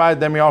justified.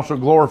 Them He also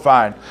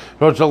glorified.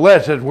 So it's a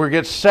list. As we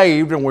get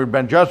saved and we've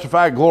been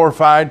justified,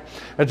 glorified.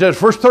 It says,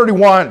 verse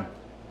 31.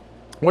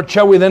 What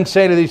shall we then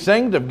say to these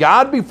things? If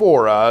God be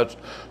for us,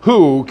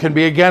 who can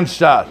be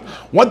against us?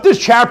 What this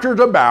chapter is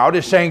about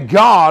is saying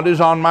God is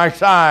on my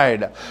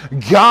side.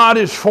 God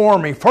is for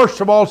me.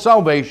 First of all,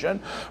 salvation.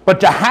 But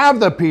to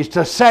have the peace,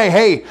 to say,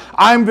 hey,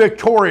 I'm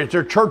victorious.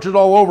 There are churches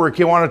all over if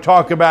you want to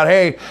talk about,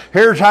 hey,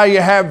 here's how you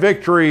have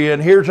victory,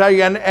 and here's how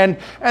you... And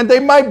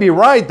they might be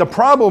right. The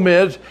problem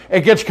is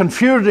it gets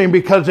confusing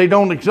because they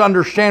don't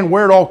understand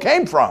where it all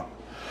came from.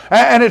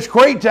 And it's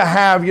great to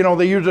have,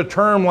 they use a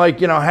term like,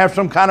 have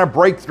some kind of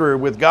breakthrough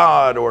with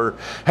God or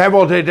have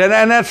all that,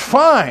 and that's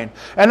fine.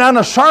 And on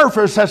the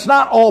surface, that's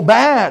not all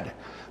bad.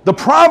 The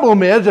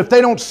problem is if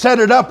they don't set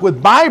it up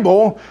with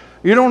Bible,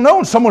 you don't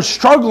know someone's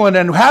struggling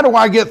and how do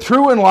I get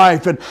through in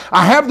life? And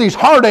I have these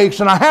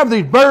heartaches and I have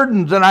these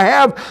burdens and I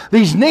have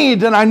these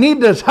needs and I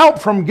need this help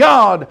from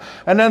God.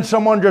 And then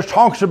someone just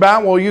talks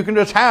about, well, you can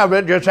just have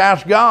it, just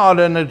ask God.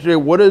 And it's,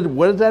 what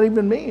does that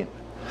even mean?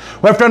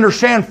 We have to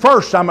understand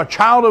first, I'm a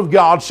child of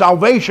God.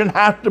 Salvation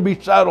has to be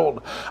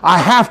settled. I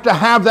have to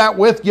have that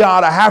with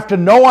God. I have to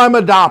know I'm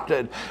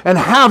adopted and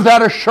have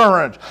that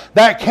assurance.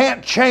 That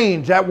can't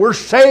change, that we're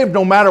saved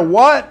no matter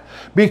what,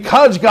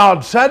 because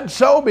God said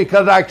so,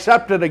 because I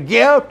accepted a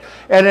gift,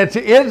 and it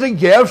is a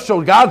gift,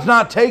 so God's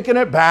not taking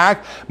it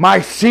back. My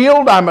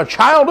sealed, I'm a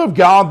child of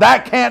God.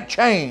 That can't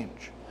change.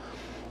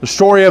 The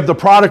story of the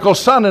prodigal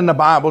son in the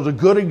Bible is a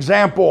good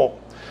example.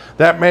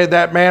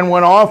 That man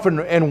went off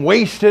and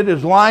wasted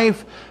his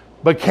life,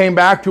 but came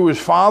back to his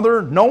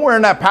father. Nowhere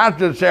in that passage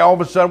did it say all of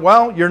a sudden,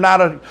 well, you're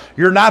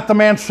not the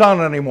man's son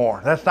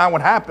anymore. That's not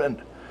what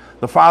happened.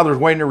 The father's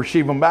waiting to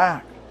receive him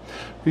back.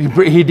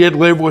 He did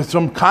live with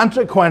some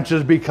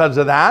consequences because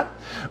of that.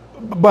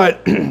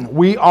 But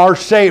we are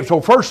saved.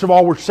 So first of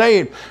all, we're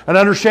saved and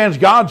understands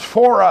God's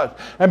for us.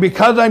 And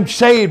because I'm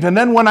saved, and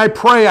then when I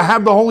pray, I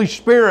have the Holy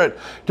Spirit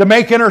to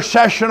make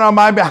intercession on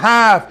my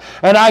behalf.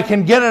 And I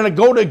can get in and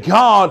go to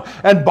God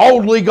and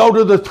boldly go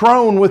to the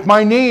throne with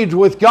my needs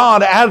with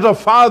God as a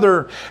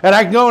father. And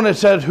I can go and it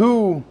says,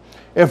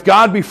 if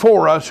God be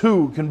for us,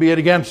 who can be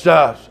against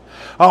us?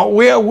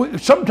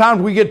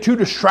 Sometimes we get too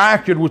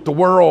distracted with the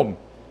world.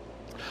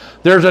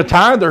 There's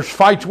there's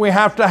fights we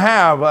have to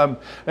have,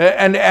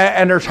 and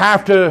there's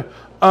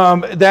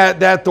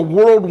that the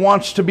world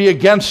wants to be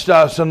against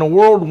us, and the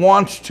world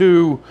wants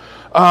to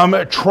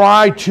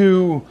try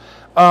to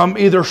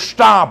either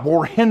stop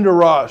or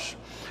hinder us.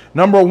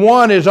 Number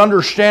one is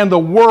understand the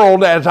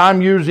world as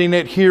I'm using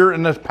it here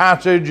in this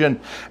passage, and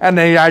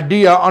the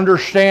idea,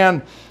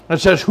 understand,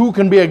 it says, who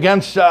can be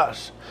against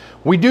us?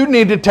 We do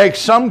need to take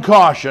some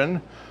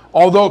caution.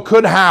 Although it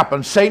could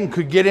happen, Satan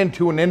could get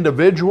into an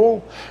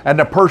individual, and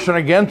the person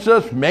against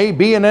us may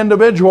be an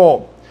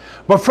individual.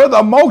 But for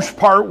the most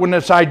part, when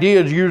this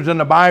idea is used in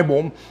the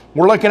Bible,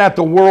 We're looking at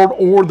the world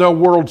or the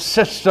world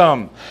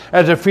system.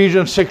 As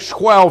Ephesians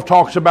 6:12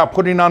 talks about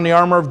putting on the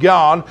armor of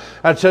God,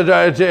 it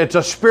says it's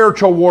a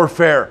spiritual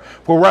warfare.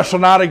 We wrestle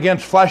not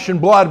against flesh and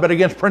blood, but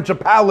against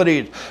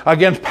principalities,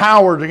 against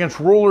powers, against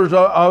rulers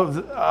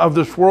of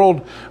this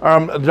world.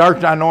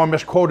 Dark. I know I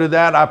misquoted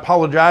that. I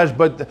apologize.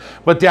 But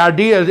the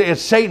idea is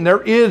Satan.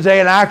 There is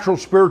an actual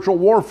spiritual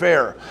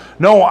warfare.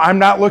 No, I'm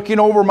not looking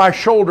over my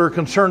shoulder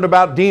concerned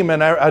about a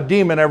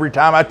demon every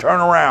time I turn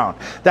around.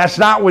 That's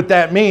not what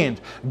that means.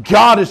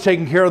 God is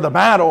taking care of the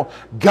battle.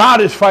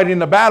 God is fighting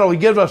the battle. He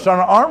gives us an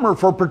armor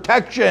for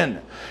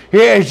protection.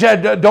 He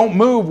said, don't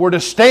move. We're to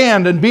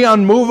stand and be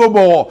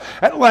unmovable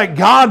and let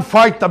God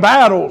fight the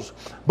battles.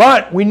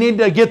 But we need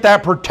to get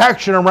that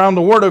protection around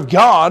the Word of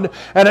God.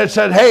 And it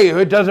said, hey,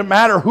 it doesn't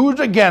matter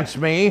who's against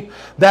me,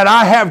 that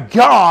I have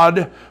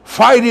God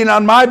fighting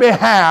on my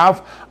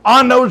behalf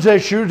on those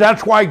issues.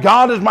 That's why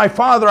God is my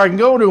Father. I can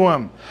go to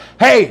Him.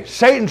 Hey,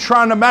 Satan's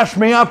trying to mess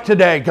me up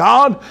today.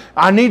 God,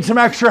 I need some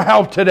extra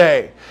help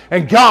today.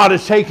 And God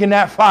is taking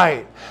that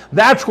fight.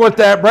 That's what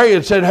that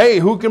prayer said. Hey,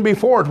 who can be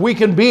for us? We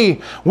can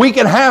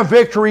have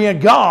victory in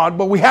God,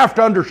 but we have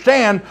to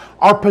understand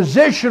our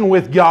position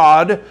with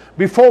God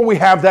before we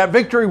have that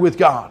victory with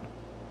God.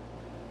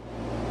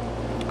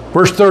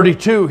 Verse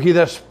 32, He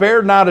that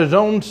spared not His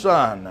own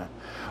Son,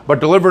 but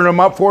delivered Him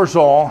up for us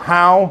all,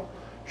 how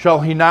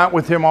shall He not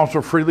with Him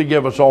also freely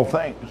give us all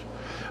things?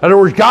 In other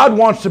words, God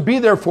wants to be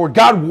there for us.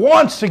 God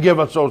wants to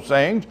give us those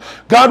things.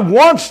 God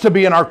wants to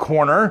be in our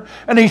corner.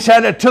 And He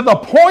said it to the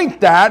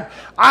point that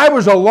I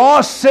was a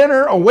lost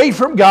sinner away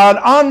from God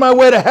on my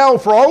way to hell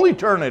for all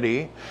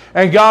eternity.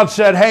 And God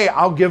said, hey,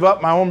 I'll give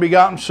up my only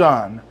begotten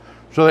Son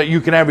so that you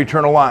can have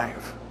eternal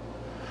life.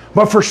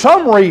 But for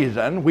some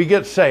reason, we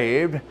get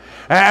saved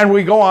and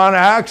we go on,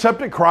 I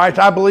accepted Christ,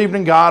 I believed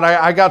in God,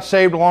 I got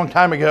saved a long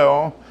time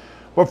ago.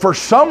 But for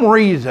some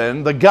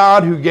reason, the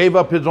God who gave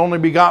up His only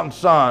begotten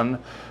Son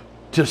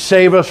to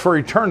save us for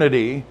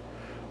eternity,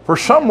 for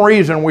some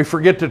reason we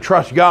forget to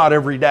trust God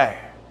every day.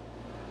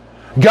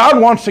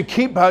 God wants to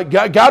keep,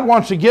 God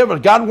wants to give us,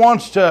 God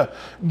wants to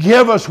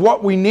give us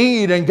what we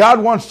need, and God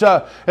wants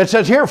to, it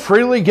says here,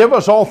 freely give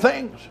us all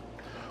things.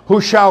 Who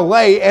shall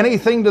lay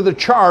anything to the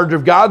charge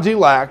of God's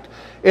elect?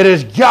 It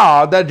is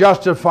God that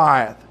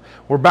justifieth.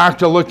 We're back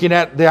to looking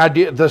at the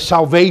idea, the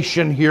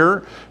salvation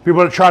here.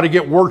 People that try to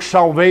get work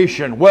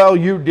salvation. Well,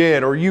 you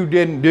did, or you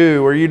didn't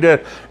do, or you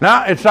did.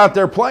 No, it's not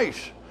their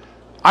place.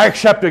 I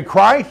accepted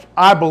Christ.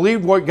 I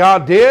believed what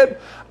God did.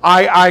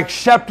 I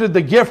accepted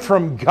the gift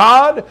from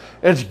God.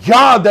 It's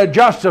God that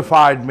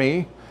justified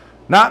me,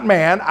 not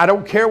man. I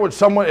don't care what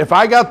someone, if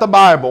I got the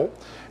Bible,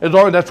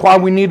 that's why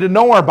we need to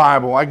know our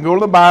Bible. I can go to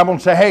the Bible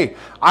and say, hey,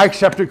 I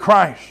accepted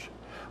Christ.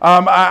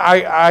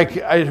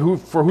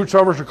 For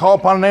whosoever shall call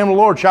upon the name of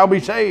the Lord shall be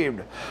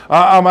saved.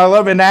 I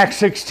love in Acts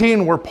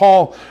 16 where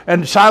Paul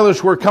and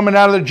Silas were coming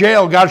out of the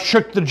jail. God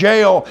shook the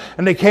jail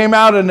and they came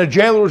out and the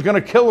jailer was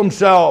going to kill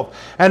himself.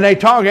 And they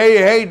talked,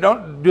 hey,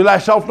 don't do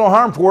thyself no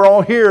harm, for we're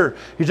all here.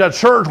 He said,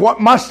 sirs,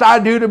 what must I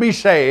do to be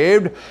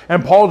saved?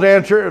 And Paul's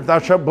answer, if thou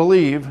shalt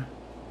believe.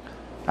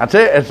 That's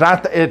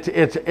it.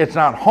 It's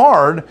not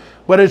hard,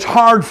 but it's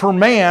hard for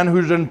man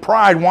who's in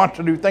pride, wants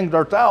to do things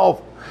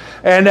ourselves.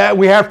 And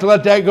we have to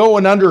let that go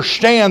and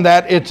understand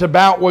that it's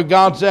about what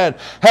God said.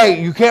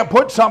 Hey, you can't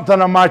put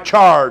something on my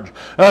charge.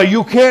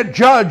 You can't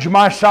judge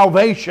my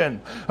salvation.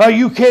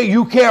 You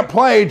can't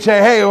play and say,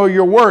 hey, oh,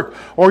 your work,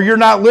 or you're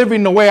not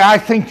living the way I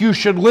think you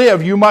should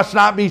live. You must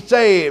not be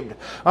saved.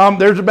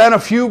 There's been a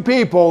few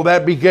people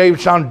that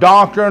gave some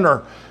doctrine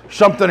or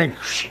something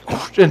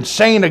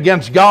insane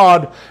against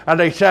God, and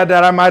they said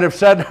that I might have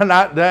said,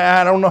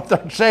 I don't know if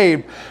they're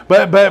saved,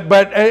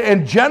 but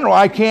in general,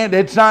 I can't,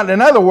 it's not,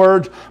 in other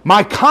words,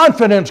 my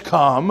confidence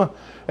come,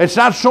 it's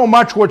not so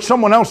much what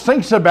someone else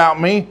thinks about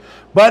me,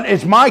 but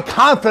it's my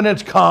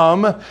confidence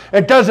come.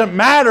 It doesn't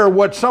matter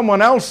what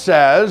someone else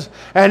says,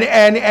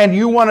 and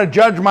you want to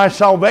judge my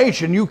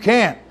salvation, you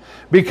can't.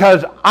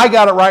 Because I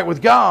got it right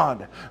with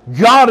God.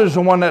 God is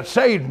the one that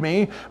saved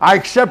me. I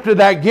accepted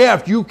that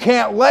gift. You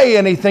can't lay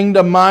anything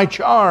to my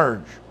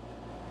charge.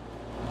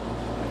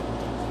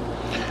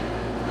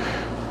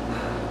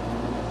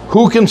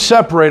 Who can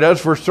separate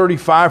us, verse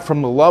 35,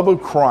 from the love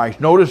of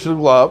Christ? Notice the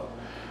love.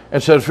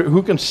 It says,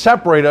 who can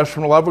separate us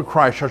from the love of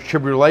Christ? Shall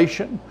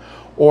tribulation,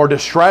 or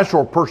distress,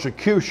 or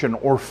persecution,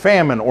 or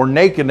famine, or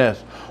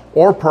nakedness,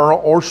 or peril,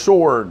 or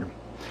sword?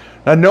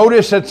 Now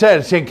notice it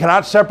says, it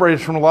cannot separate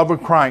us from the love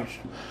of Christ.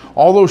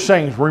 All those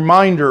things,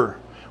 reminder,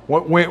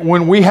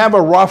 when we have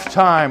a rough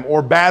time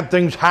or bad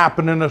things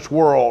happen in this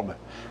world,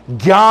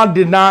 God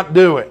did not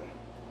do it.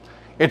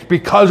 It's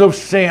because of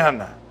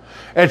sin.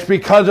 It's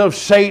because of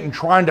Satan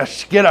trying to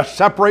get us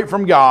separate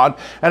from God.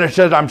 And it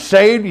says, I'm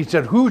saved. He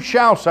said, who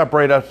shall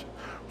separate us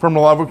from the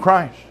love of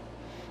Christ?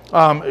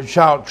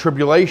 Shall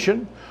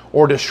tribulation,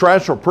 or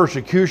distress, or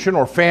persecution,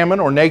 or famine,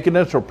 or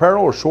nakedness, or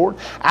peril, or sword?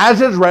 As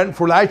is written,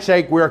 for thy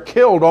sake we are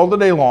killed all the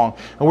day long,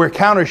 and we're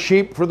counted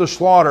sheep for the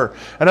slaughter.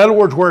 In other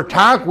words, we're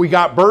attacked. We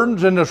got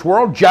burdens in this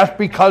world just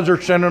because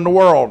there's sin in the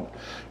world.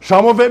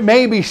 Some of it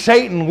may be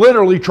Satan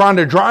literally trying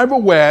to drive a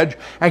wedge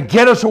and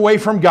get us away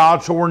from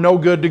God so we're no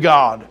good to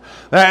God.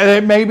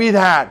 It may be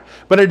that.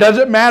 But it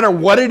doesn't matter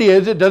what it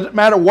is. It doesn't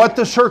matter what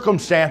the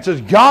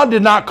circumstances. God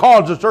did not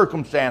cause the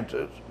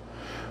circumstances.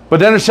 But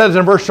then it says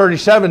in verse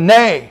 37,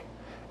 nay,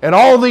 in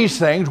all these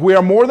things we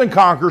are more than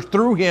conquerors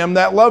through him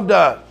that loved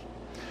us.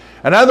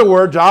 In other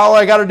words, all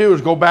I got to do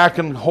is go back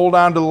and hold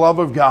on to the love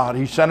of God.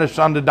 He sent his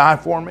son to die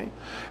for me.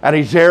 And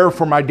he's there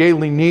for my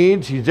daily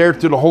needs. He's there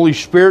through the Holy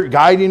Spirit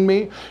guiding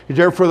me. He's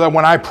there for that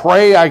when I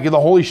pray, I get the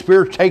Holy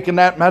Spirit taking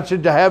that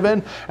message to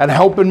heaven and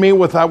helping me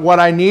with what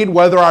I need,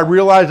 whether I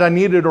realize I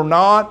need it or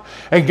not.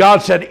 And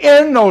God said,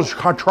 in those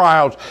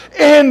trials,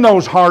 in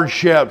those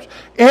hardships,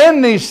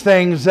 in these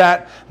things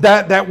that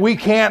we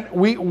can't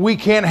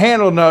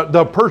handle,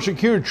 the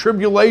persecution,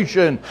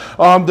 tribulation,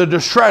 the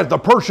distress, the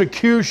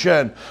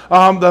persecution,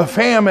 the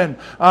famine,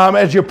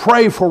 as you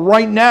pray for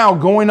right now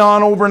going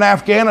on over in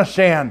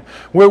Afghanistan,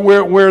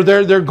 where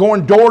they're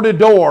going door to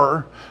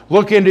door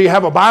looking, do you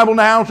have a Bible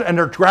now? And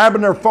they're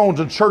grabbing their phones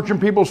and searching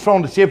people's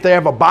phones to see if they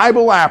have a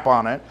Bible app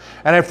on it.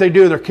 And if they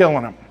do, they're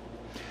killing them.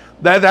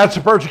 That's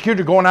the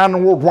persecution going on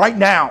in the world right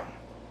now.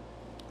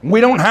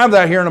 We don't have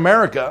that here in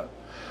America.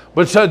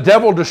 But so the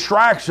devil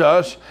distracts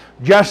us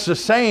just the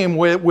same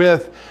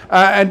with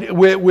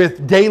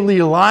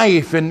daily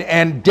life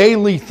and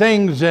daily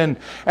things and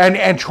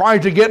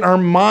tries to get in our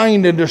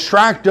mind and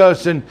distract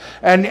us and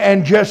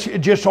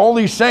just all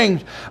these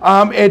things.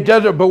 It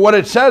doesn't. But what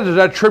it says is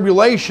that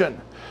tribulation.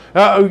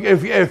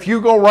 If you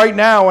go right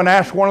now and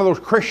ask one of those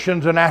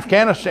Christians in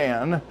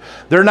Afghanistan,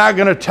 they're not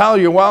going to tell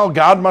you, well,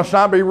 God must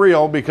not be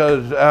real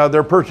because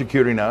they're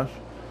persecuting us.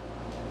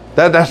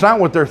 That's not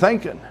what they're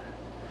thinking.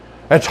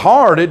 It's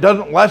hard. It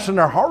doesn't lessen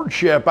their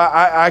hardship.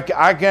 I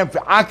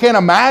can't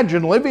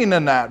imagine living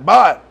in that.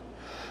 But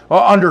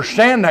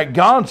understand that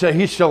God said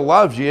he still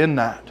loves you in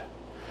that.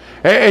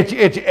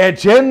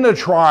 It's in the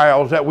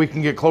trials that we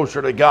can get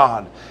closer to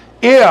God.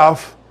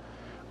 If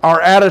our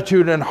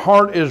attitude and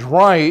heart is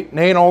right,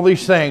 nay, in all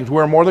these things,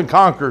 we're more than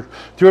conquerors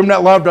through him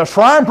that loved us.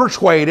 For I am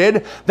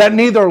persuaded that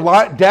neither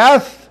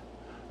death,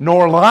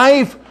 nor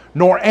life,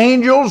 nor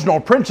angels,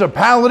 nor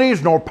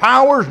principalities, nor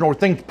powers, nor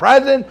things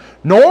present,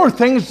 nor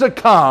things to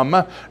come,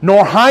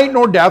 nor height,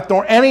 nor depth,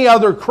 nor any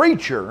other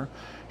creature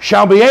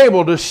shall be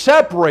able to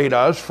separate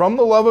us from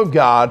the love of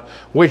God,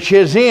 which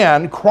is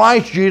in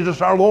Christ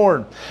Jesus our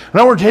Lord. In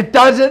other words, it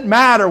doesn't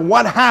matter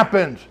what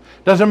happens.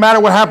 It doesn't matter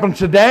what happens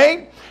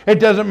today. It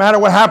doesn't matter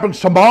what happens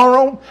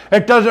tomorrow.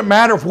 It doesn't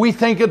matter if we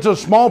think it's a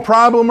small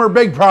problem or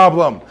big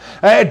problem.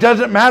 It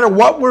doesn't matter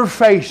what we're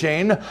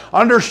facing.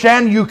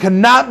 Understand you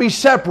cannot be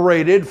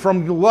separated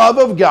from the love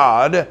of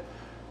God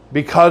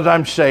because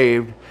I'm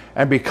saved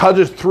and because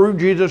it's through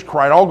Jesus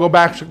Christ. I'll go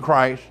back to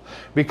Christ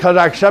because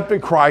I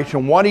accepted Christ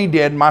and what he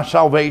did, my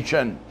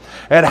salvation.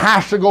 It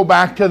has to go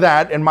back to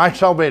that in my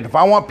salvation. If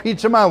I want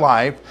peace in my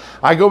life,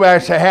 I go back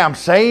and say, hey, I'm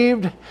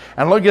saved.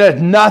 And look at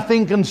that.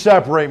 Nothing can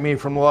separate me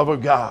from the love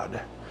of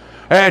God.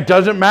 It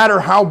doesn't matter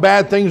how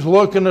bad things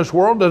look in this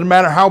world. It doesn't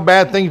matter how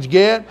bad things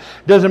get.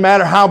 It doesn't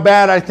matter how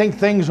bad I think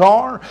things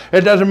are.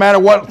 It doesn't matter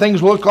what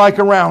things look like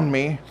around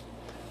me.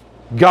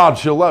 God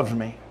still loves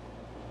me.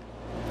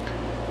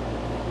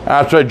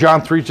 That's why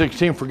John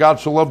 3:16, for God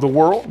so loved the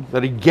world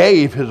that he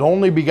gave his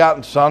only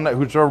begotten Son, that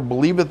whosoever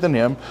believeth in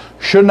him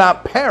should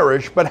not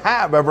perish but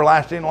have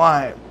everlasting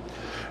life.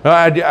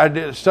 I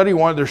did study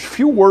one. There's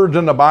few words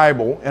in the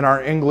Bible, in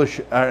our English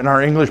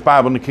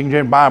Bible, in the King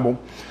James Bible,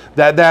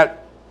 that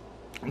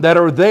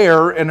are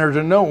there, and there's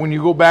a note when you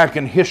go back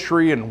in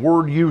history and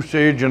word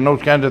usage and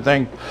those kinds of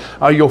things,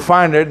 you'll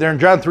find it there in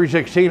John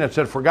 3:16. It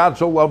said, for God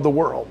so loved the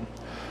world.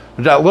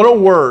 There's that little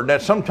word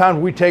that sometimes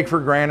we take for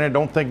granted,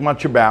 don't think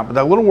much about, but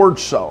that little word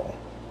so.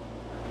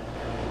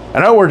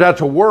 In other words,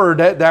 that's a word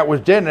that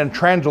was done in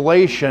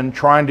translation,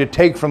 trying to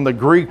take from the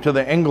Greek to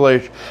the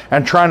English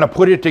and trying to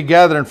put it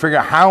together and figure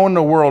out how in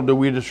the world do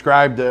we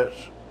describe this.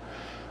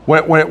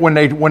 When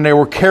they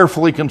were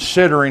carefully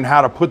considering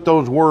how to put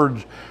those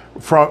words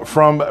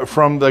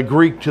from the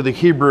Greek to the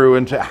Hebrew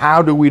into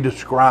how do we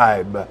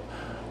describe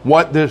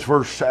what this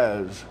verse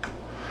says.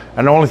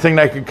 And the only thing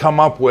they could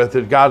come up with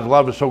is God's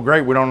love is so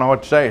great we don't know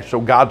what to say. So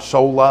God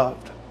so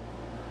loved.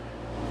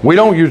 We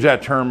don't use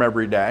that term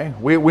every day.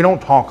 We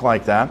don't talk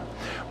like that.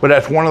 But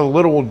that's one of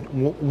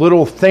the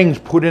little things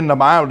put in the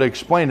Bible to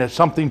explain that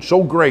something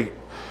so great,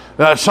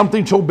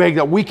 something so big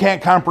that we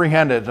can't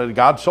comprehend it, that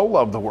God so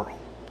loved the world.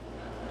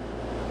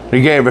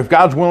 He gave. If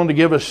God's willing to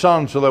give his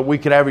Son so that we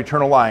could have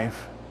eternal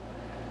life,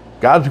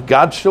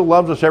 God still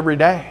loves us every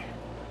day.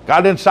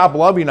 God didn't stop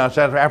loving us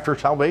after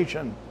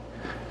salvation.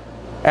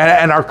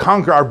 And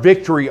our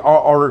victory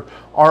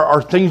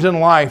are things in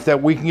life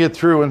that we can get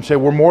through and say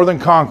we're more than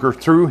conquerors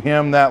through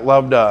him that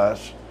loved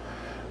us.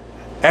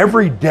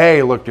 Every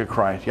day look to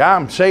Christ. Yeah,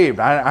 I'm saved.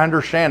 I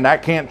understand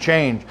that can't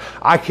change.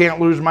 I can't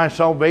lose my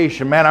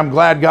salvation. Man, I'm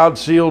glad God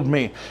sealed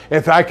me.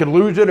 If I could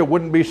lose it, it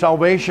wouldn't be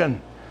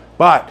salvation.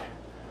 But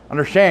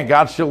understand,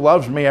 God still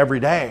loves me every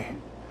day.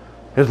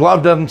 His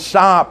love doesn't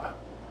stop.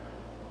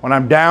 When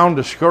I'm down,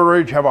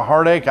 discouraged, have a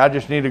heartache, I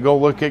just need to go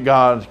look at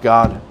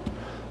God.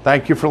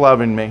 Thank you for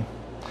loving me.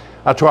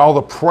 That's why all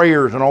the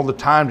prayers and all the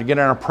times to get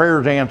our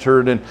prayers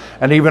answered, and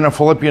even in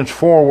Philippians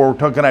 4 where we're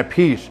talking at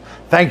peace,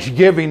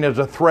 thanksgiving is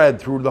a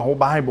thread through the whole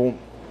Bible.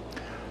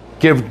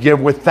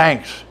 Give with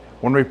thanks.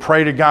 When we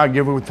pray to God,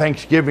 give with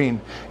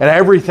thanksgiving. And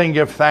everything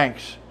give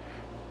thanks.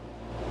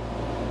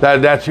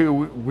 That's who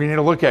we need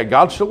to look at.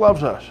 God still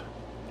loves us.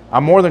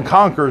 I'm more than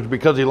conquerors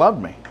because He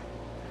loved me.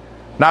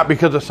 Not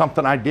because of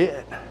something I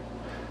did.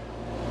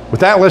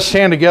 With that, let's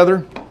stand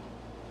together.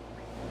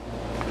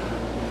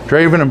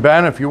 Draven and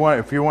Ben, if you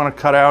want to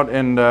cut out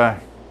and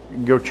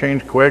go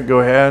change quick, go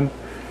ahead.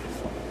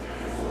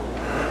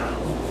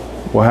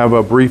 We'll have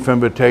a brief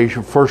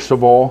invitation. First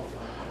of all,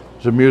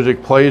 as the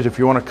music plays, if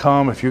you want to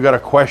come, if you got a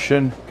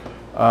question,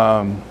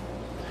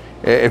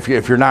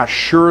 if you're not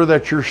sure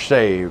that you're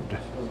saved,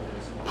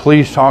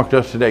 please talk to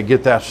us today.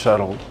 Get that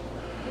settled.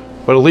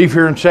 But leave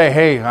here and say,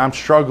 hey, I'm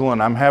struggling.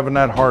 I'm having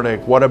that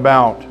heartache. What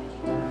about?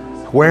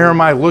 Where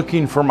am I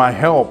looking for my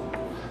help?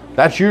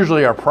 That's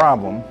usually our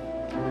problem.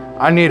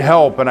 I need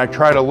help, and I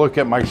try to look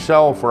at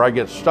myself, or I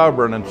get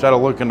stubborn instead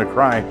of looking to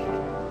Christ.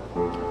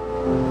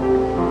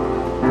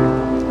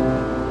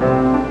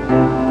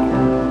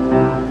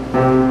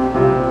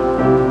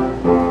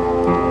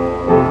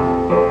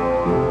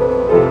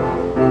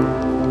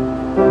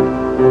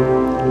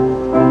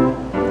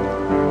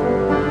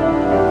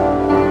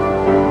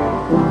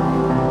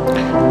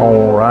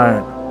 All right.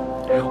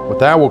 With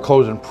that, we'll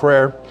close in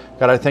prayer.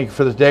 God, I thank you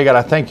for this day. God,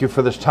 I thank you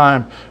for this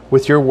time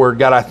with your word.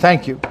 God, I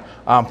thank you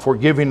for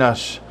giving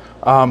us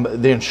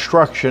the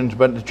instructions,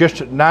 but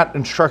just not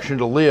instruction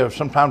to live.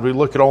 Sometimes we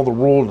look at all the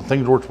rules and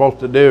things we're supposed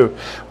to do.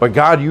 But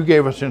God, you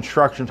gave us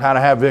instructions how to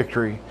have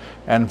victory.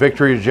 And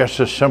victory is just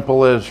as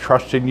simple as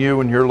trusting you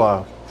and your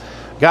love.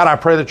 God, I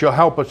pray that you'll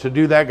help us to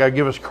do that. God,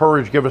 give us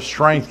courage, give us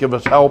strength, give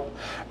us help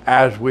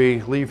as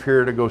we leave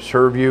here to go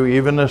serve you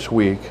even this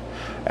week.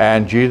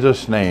 In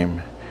Jesus'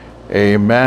 name, amen.